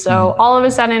school. And so all of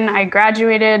a sudden I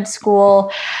graduated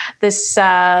school,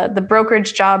 the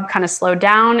brokerage job kind of slowed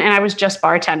down and I was just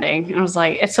bartending. And I was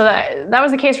like, so that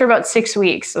was the case for about 6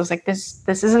 weeks. I was like, this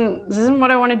isn't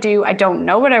what I want to do. I don't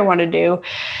know what I want to do.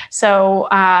 So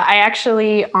I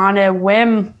actually on a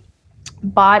whim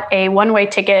bought a one-way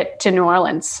ticket to New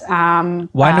Orleans. Why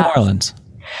New Orleans?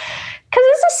 Because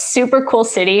it's a super cool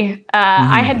city.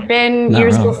 I had been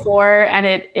years before, and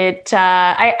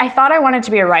I thought I wanted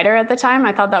to be a writer at the time.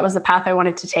 I thought that was the path I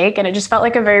wanted to take, and it just felt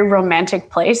like a very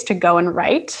romantic place to go and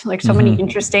write. Like so many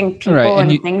interesting people and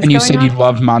things. And you said you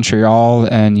loved Montreal,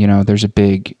 and there's a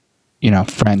big,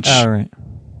 French. Oh, right.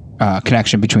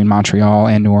 connection between Montreal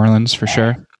and New Orleans for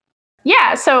sure?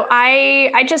 Yeah, so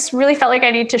I just really felt like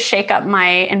I needed to shake up my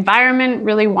environment.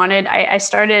 Really wanted. I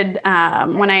started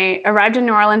when I arrived in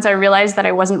New Orleans. I realized that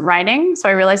I wasn't writing, so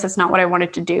I realized that's not what I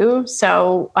wanted to do.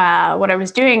 So what I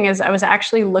was doing is I was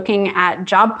actually looking at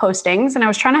job postings, and I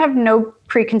was trying to have no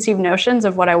preconceived notions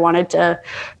of what I wanted to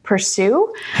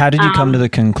pursue. How did you come to the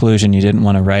conclusion you didn't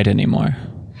want to write anymore?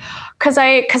 Because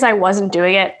I wasn't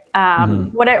doing it.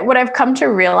 What I've come to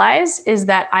realize is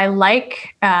that I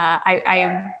like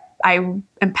I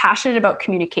am passionate about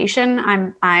communication.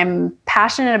 I'm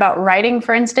passionate about writing,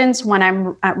 for instance, when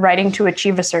I'm writing to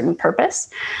achieve a certain purpose.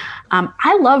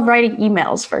 I love writing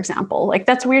emails, for example. Like,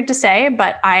 that's weird to say,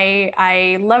 but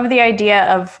I love the idea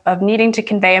of needing to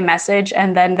convey a message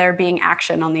and then there being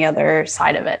action on the other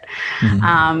side of it.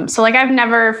 So like, I've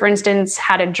never, for instance,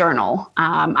 had a journal.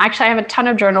 Actually, I have a ton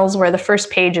of journals where the first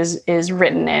page is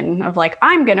written in of like,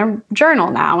 I'm going to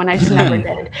journal now. And I just never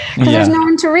did, because there's no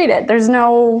one to read it. There's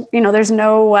no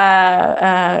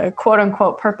quote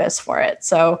unquote purpose for it.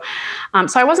 So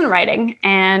I wasn't writing,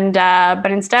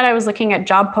 but instead I was looking at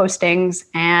job postings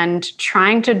and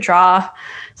trying to draw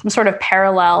some sort of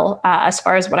parallel as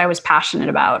far as what I was passionate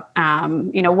about.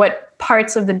 What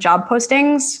parts of the job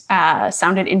postings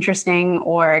sounded interesting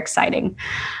or exciting,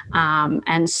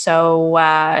 and so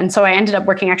I ended up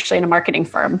working actually in a marketing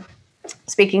firm.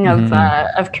 Speaking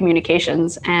of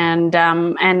communications, and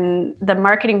the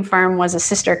marketing firm was a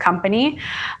sister company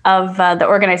of the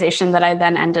organization that I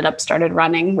then ended up started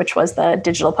running, which was the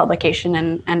digital publication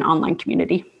and online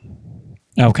community.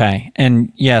 Okay. And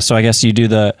yeah, so I guess you do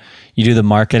the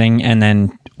marketing, and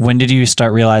then when did you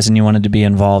start realizing you wanted to be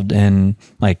involved in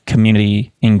like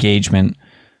community engagement?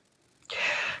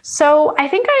 So I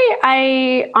think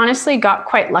I honestly got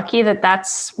quite lucky that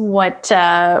that's what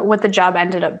the job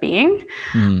ended up being.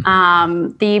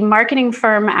 The marketing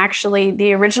firm, actually,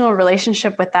 the original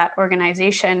relationship with that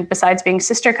organization, besides being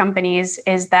sister companies,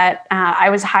 is that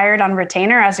I was hired on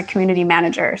retainer as a community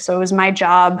manager. So it was my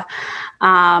job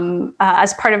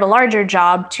as part of a larger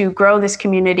job to grow this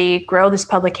community, grow this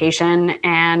publication,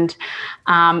 and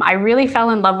I really fell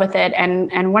in love with it.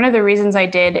 And one of the reasons I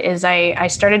did is I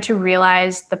started to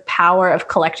realize the power of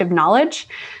collective knowledge,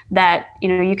 that,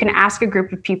 you can ask a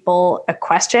group of people a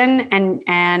question,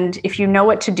 and if you know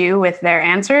what to do with their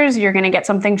answers, you're going to get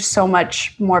something so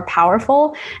much more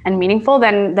powerful and meaningful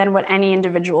than what any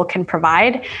individual can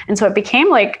provide. And so it became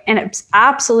like an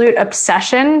absolute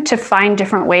obsession to find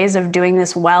different ways of doing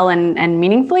this well and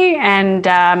meaningfully, and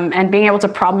being able to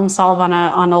problem solve on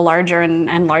a larger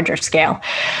and larger scale.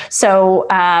 So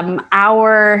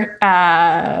our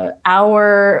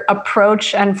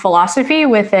approach and philosophy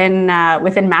within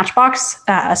Matchbox,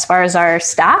 as far as our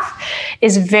staff,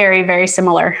 is very, very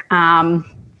similar.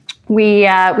 We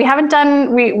haven't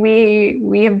done,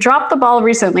 we have dropped the ball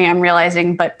recently, I'm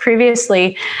realizing, but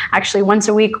previously, actually once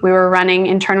a week, we were running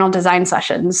internal design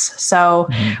sessions. So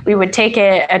we would take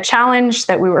a challenge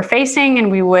that we were facing,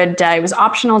 and we would, it was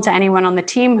optional to anyone on the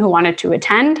team who wanted to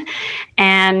attend.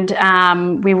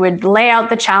 And we would lay out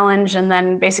the challenge, and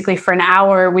then basically for an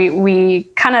hour, we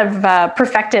kind of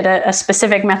perfected a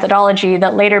specific methodology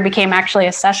that later became actually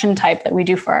a session type that we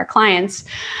do for our clients.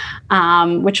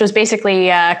 Which was basically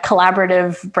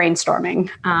collaborative brainstorming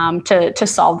to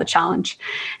solve the challenge.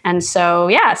 And so,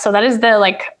 so that is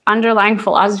the underlying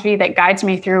philosophy that guides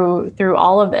me through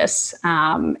all of this,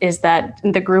 is that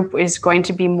the group is going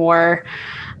to be more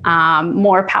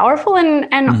powerful,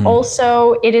 and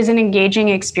also it is an engaging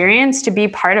experience to be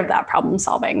part of that problem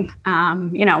solving.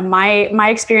 My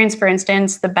experience, for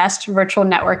instance, the best virtual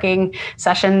networking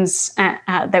sessions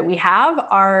that we have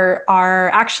are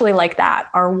actually like that,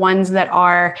 are ones that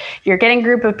are, you're getting a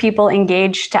group of people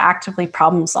engaged to actively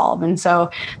problem solve. And so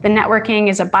the networking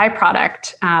is a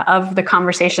byproduct of the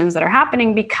conversations that are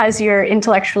happening because you're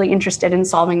intellectually interested in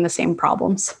solving the same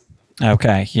problems.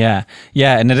 Okay. Yeah.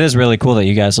 Yeah. And it is really cool that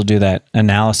you guys will do that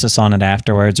analysis on it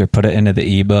afterwards, or put it into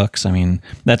the ebooks. I mean,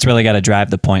 that's really got to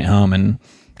drive the point home and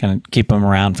kind of keep them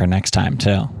around for next time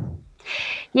too.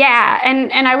 Yeah.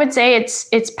 And I would say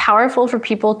it's powerful for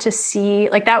people to see,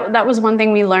 like that was one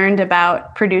thing we learned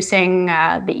about producing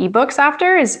the ebooks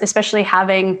after, is especially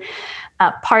having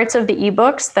parts of the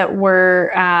ebooks that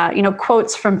were,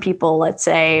 quotes from people, let's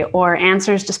say, or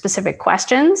answers to specific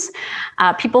questions.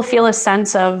 People feel a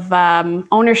sense of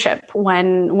ownership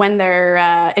when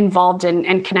they're involved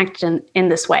and connected in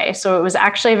this way. So it was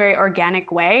actually a very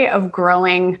organic way of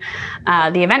growing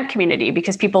the event community,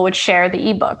 because people would share the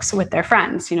ebooks with their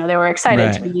friends. They were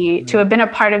excited to have been a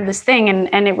part of this thing,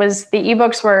 and it was, the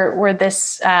ebooks were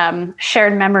this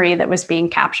shared memory that was being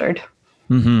captured.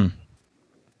 Mm-hmm.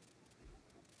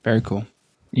 Very cool.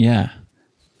 Yeah.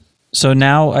 So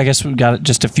now I guess we've got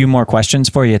just a few more questions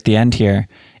for you at the end here.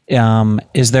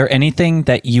 Is there anything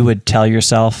that you would tell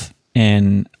yourself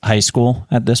in high school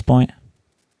at this point?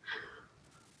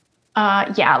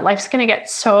 Yeah, life's going to get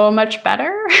so much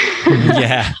better.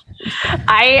 Yeah.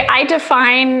 I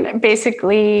define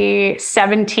basically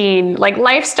 17, like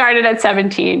life started at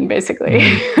 17, basically.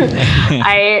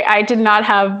 I did not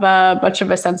have much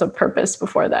of a sense of purpose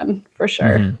before then, for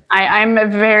sure. Mm-hmm. I'm a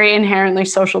very inherently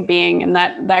social being, and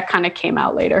that kind of came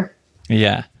out later.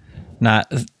 Yeah.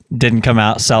 Didn't come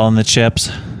out selling the chips.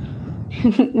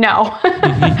 No.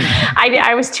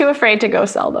 I was too afraid to go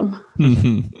sell them.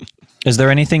 Mm-hmm. Is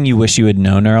there anything you wish you had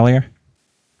known earlier?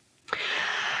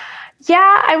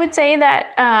 Yeah, I would say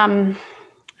that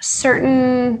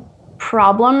certain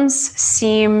problems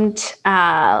seemed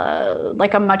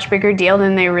like a much bigger deal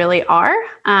than they really are.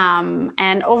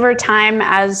 And over time,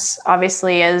 as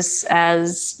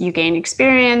you gain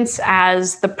experience,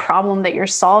 as the problem that you're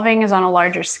solving is on a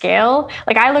larger scale,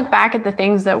 like I look back at the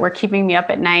things that were keeping me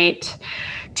up at night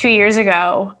 2 years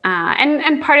ago.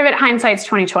 And part of it, hindsight's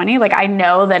 2020. Like I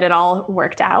know that it all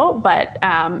worked out, but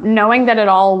knowing that it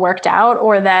all worked out,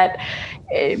 or that,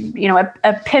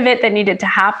 a pivot that needed to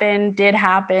happen did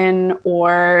happen,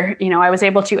 or, I was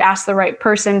able to ask the right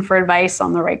person for advice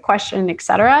on the right question, et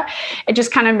cetera. It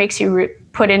just kind of makes you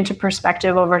put into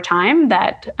perspective over time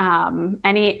that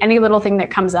any little thing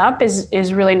that comes up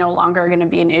is really no longer going to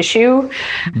be an issue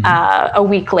a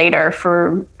week later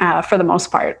for the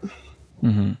most part.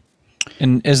 Mm-hmm.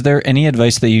 And is there any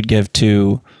advice that you'd give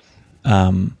to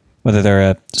whether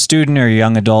they're a student or a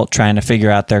young adult trying to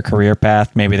figure out their career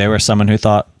path? Maybe they were someone who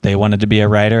thought they wanted to be a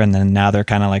writer, and then now they're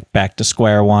kind of like back to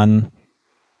square one.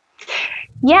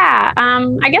 Yeah,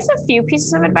 I guess a few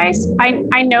pieces of advice.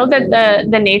 I know that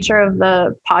the nature of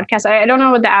the podcast, I don't know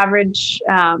what the average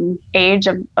age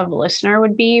of a listener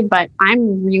would be, but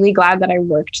I'm really glad that I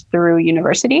worked through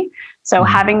university. So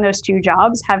having those two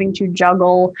jobs, having to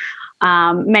juggle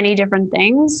many different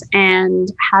things,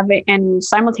 and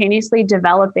simultaneously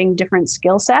developing different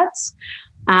skill sets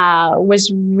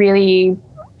was really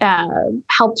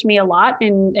helped me a lot,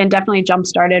 and definitely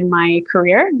jump-started my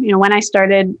career. When I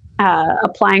started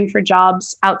applying for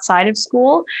jobs outside of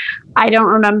school, I don't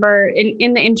remember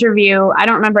in the interview, I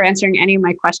don't remember answering any of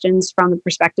my questions from the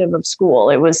perspective of school.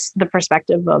 It was the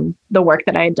perspective of the work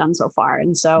that I had done so far.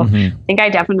 And so I think I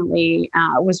definitely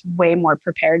was way more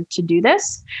prepared to do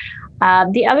this.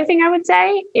 The other thing I would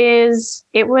say is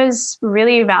it was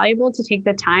really valuable to take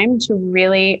the time to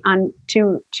really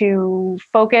to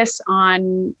focus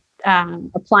on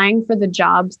applying for the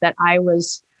jobs that I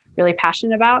was really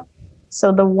passionate about.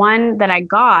 So the one that I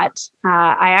got,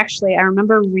 I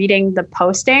remember reading the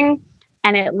posting,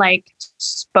 and it like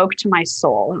spoke to my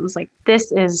soul. It was like, this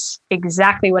is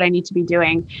exactly what I need to be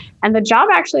doing. And the job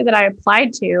actually that I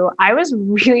applied to, I was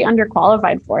really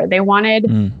underqualified for. They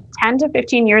wanted 10 to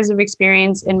 15 years of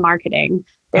experience in marketing.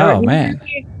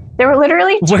 They were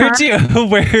literally where'd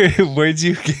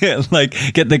you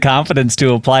get the confidence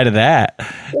to apply to that?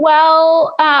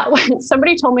 Well,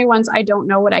 somebody told me once, I don't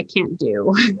know what I can't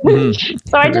do.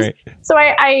 So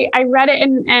I read it,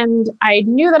 and I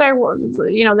knew that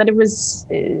that it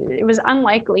was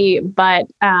unlikely, but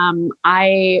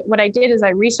what I did is I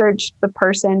researched the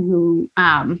person who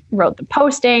wrote the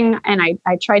posting, and I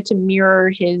tried to mirror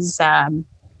his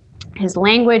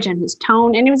language and his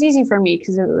tone. And it was easy for me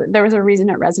because there was a reason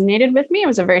it resonated with me. It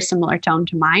was a very similar tone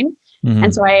to mine.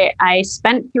 And so I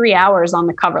spent 3 hours on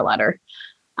the cover letter.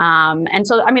 And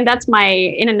so, that's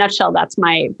in a nutshell, that's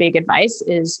my big advice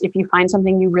is if you find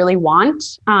something you really want,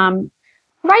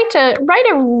 write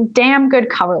a damn good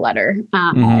cover letter,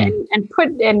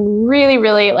 and really,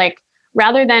 really, like,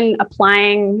 rather than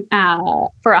applying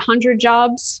for 100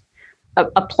 jobs,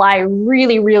 apply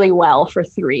really, really well for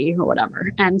 3 or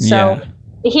whatever. And so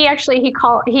he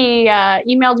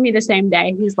emailed me the same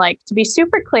day. He's like, to be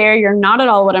super clear, you're not at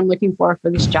all what I'm looking for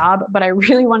this job, but I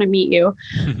really want to meet you.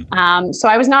 So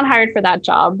I was not hired for that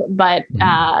job, but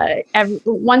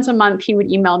once a month he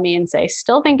would email me and say,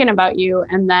 still thinking about you.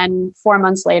 And then 4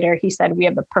 months later, he said, we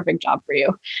have the perfect job for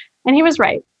you. And he was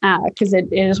right, because it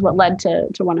is what led to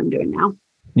what I'm doing now.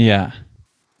 Yeah.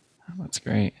 Oh, that's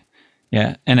great.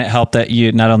 Yeah. And it helped that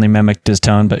you not only mimicked his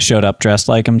tone, but showed up dressed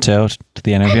like him too to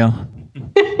the interview.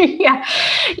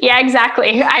 Yeah,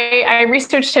 exactly. I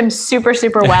researched him super,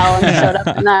 super well, and showed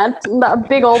up in that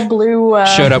big old blue.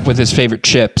 Showed up with his favorite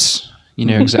chips. You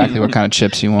knew exactly what kind of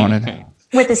chips he wanted.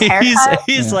 With his haircut.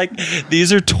 He's like,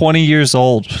 these are 20 years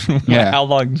old. Yeah. How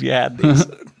long have you had these?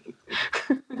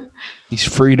 These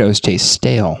Fritos taste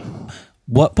stale.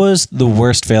 What was the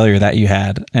worst failure that you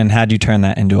had, and how'd you turn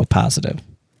that into a positive?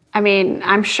 I mean,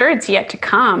 I'm sure it's yet to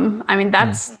come. I mean,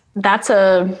 that's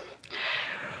a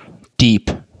deep.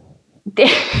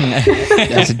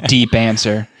 That's a deep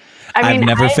answer. I've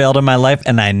never failed in my life,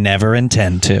 and I never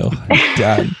intend to.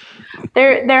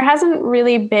 There hasn't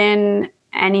really been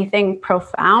anything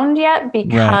profound yet,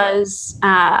 because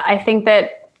I think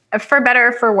that for better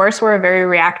or for worse, we're a very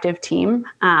reactive team,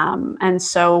 and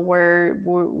so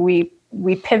we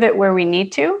pivot where we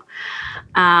need to.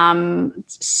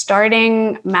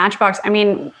 Starting Matchbox, I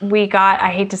mean,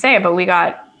 I hate to say it, but we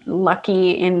got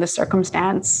lucky in the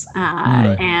circumstance.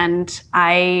 And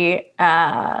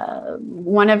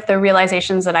one of the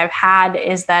realizations that I've had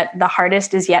is that the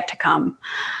hardest is yet to come.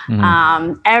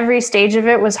 Every stage of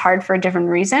it was hard for a different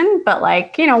reason, but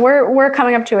we're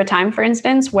coming up to a time, for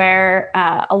instance, where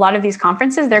a lot of these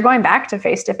conferences, they're going back to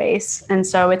face-to-face. And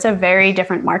so it's a very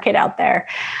different market out there.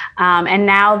 And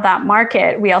now that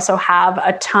market, we also have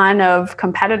a ton of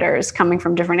competitors coming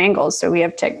from different angles. So we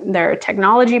have there are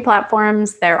technology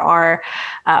platforms, there are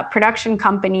production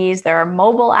companies, there are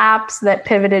mobile apps that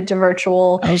pivoted to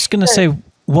virtual. I was going to say,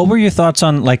 what were your thoughts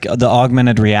on the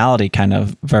augmented reality kind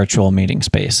of virtual meeting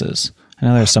spaces? I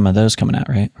know there's some of those coming out,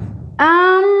 right?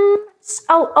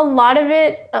 A lot of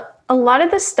it, a lot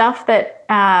of the stuff that,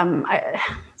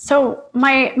 so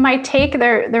my take,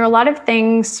 there are a lot of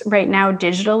things right now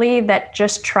digitally that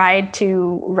just tried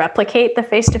to replicate the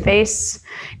face-to-face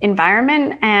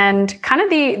environment. And kind of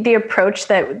the approach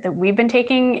that we've been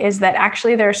taking is that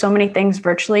actually there are so many things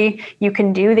virtually you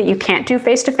can do that you can't do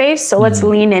face-to-face. So let's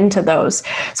lean into those.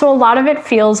 So a lot of it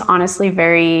feels honestly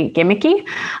very gimmicky.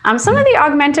 Some of the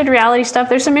augmented reality stuff,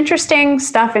 there's some interesting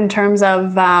stuff in terms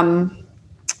of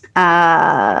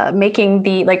making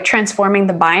transforming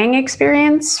the buying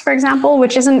experience, for example,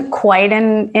 which isn't quite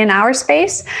in our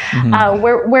space.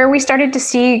 Where we started to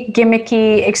see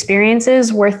gimmicky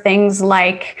experiences were things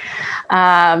like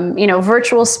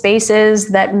virtual spaces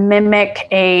that mimic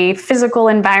a physical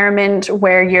environment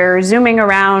where you're zooming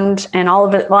around and all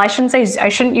of it. Well, I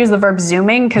shouldn't use the verb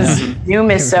zooming, because Zoom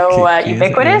is so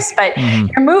ubiquitous, but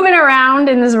you're moving around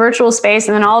in this virtual space,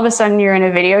 and then all of a sudden you're in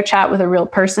a video chat with a real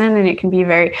person, and it can be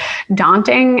very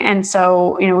daunting. And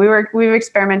so, we've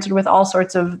experimented with all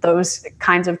sorts of those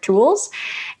kinds of tools.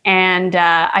 And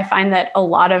I find that a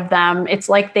lot of them, it's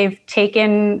like they've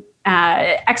taken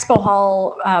expo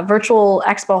hall, virtual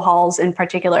expo halls in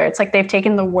particular. It's like they've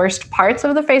taken the worst parts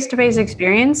of the face-to-face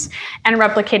experience and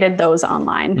replicated those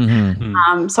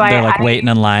online. So they're waiting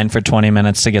in line for 20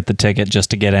 minutes to get the ticket just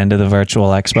to get into the virtual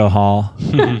expo hall.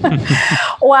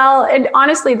 Well,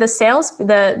 honestly, the sales,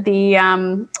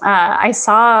 I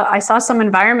saw some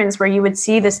environments where you would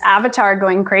see this avatar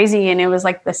going crazy, and it was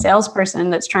like the salesperson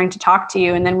that's trying to talk to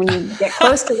you. And then when you get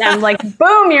close to them,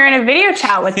 boom, you're in a video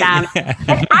chat with them.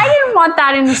 I didn't want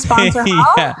that in the sponsor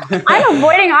hall. I'm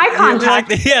avoiding eye contact.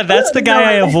 That's the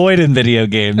guy I avoid in video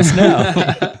games. No.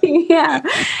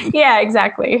 Yeah,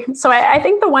 exactly. So I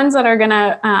think the ones that are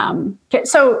gonna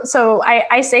so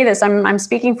I say this, I'm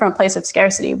speaking from a place of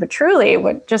scarcity, but truly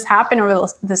what just happened over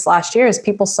this last year is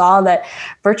people saw that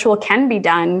virtual can be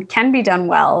done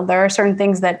well. There are certain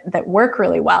things that work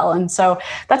really well, and so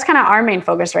that's kind of our main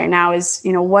focus right now is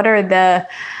what are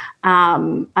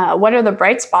the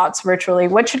bright spots virtually?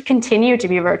 What should continue to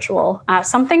be virtual?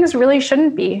 Some things really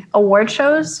shouldn't be. Award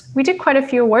shows, we did quite a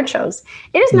few award shows.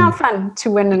 It is not fun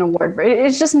to win an award.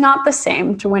 It's just not the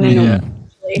same to win an award.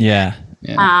 Yeah.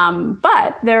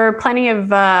 But there are plenty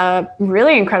of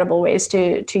really incredible ways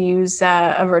to use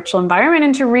a virtual environment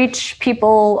and to reach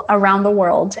people around the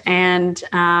world. And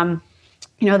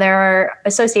there are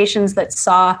associations that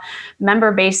saw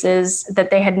member bases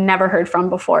that they had never heard from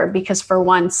before, because for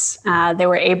once they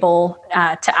were able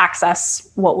to access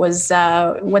what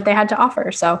they had to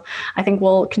offer. So I think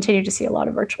we'll continue to see a lot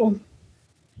of virtual.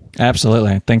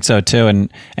 Absolutely. I think so too.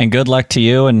 And good luck to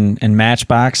you and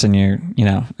Matchbox and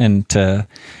and to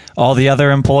all the other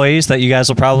employees that you guys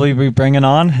will probably be bringing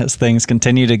on as things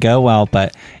continue to go well.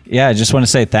 But yeah, I just want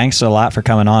to say thanks a lot for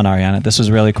coming on, Ariana. This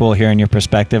was really cool hearing your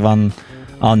perspective on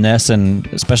this, and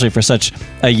especially for such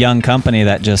a young company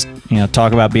that just,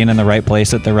 talk about being in the right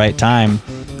place at the right time,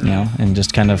 and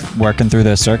just kind of working through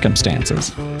those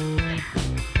circumstances.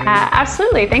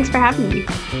 Absolutely. Thanks for having me.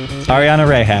 Ariana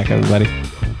Rehak, everybody.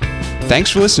 Thanks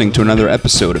for listening to another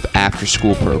episode of After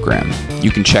School Program.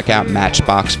 You can check out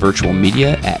Matchbox Virtual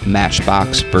Media at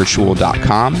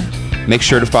matchboxvirtual.com. Make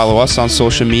sure to follow us on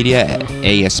social media at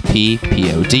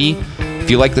ASPPOD. If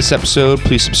you like this episode,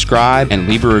 please subscribe and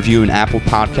leave a review in Apple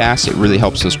Podcasts. It really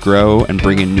helps us grow and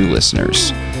bring in new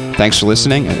listeners. Thanks for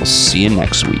listening, and we'll see you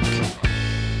next week.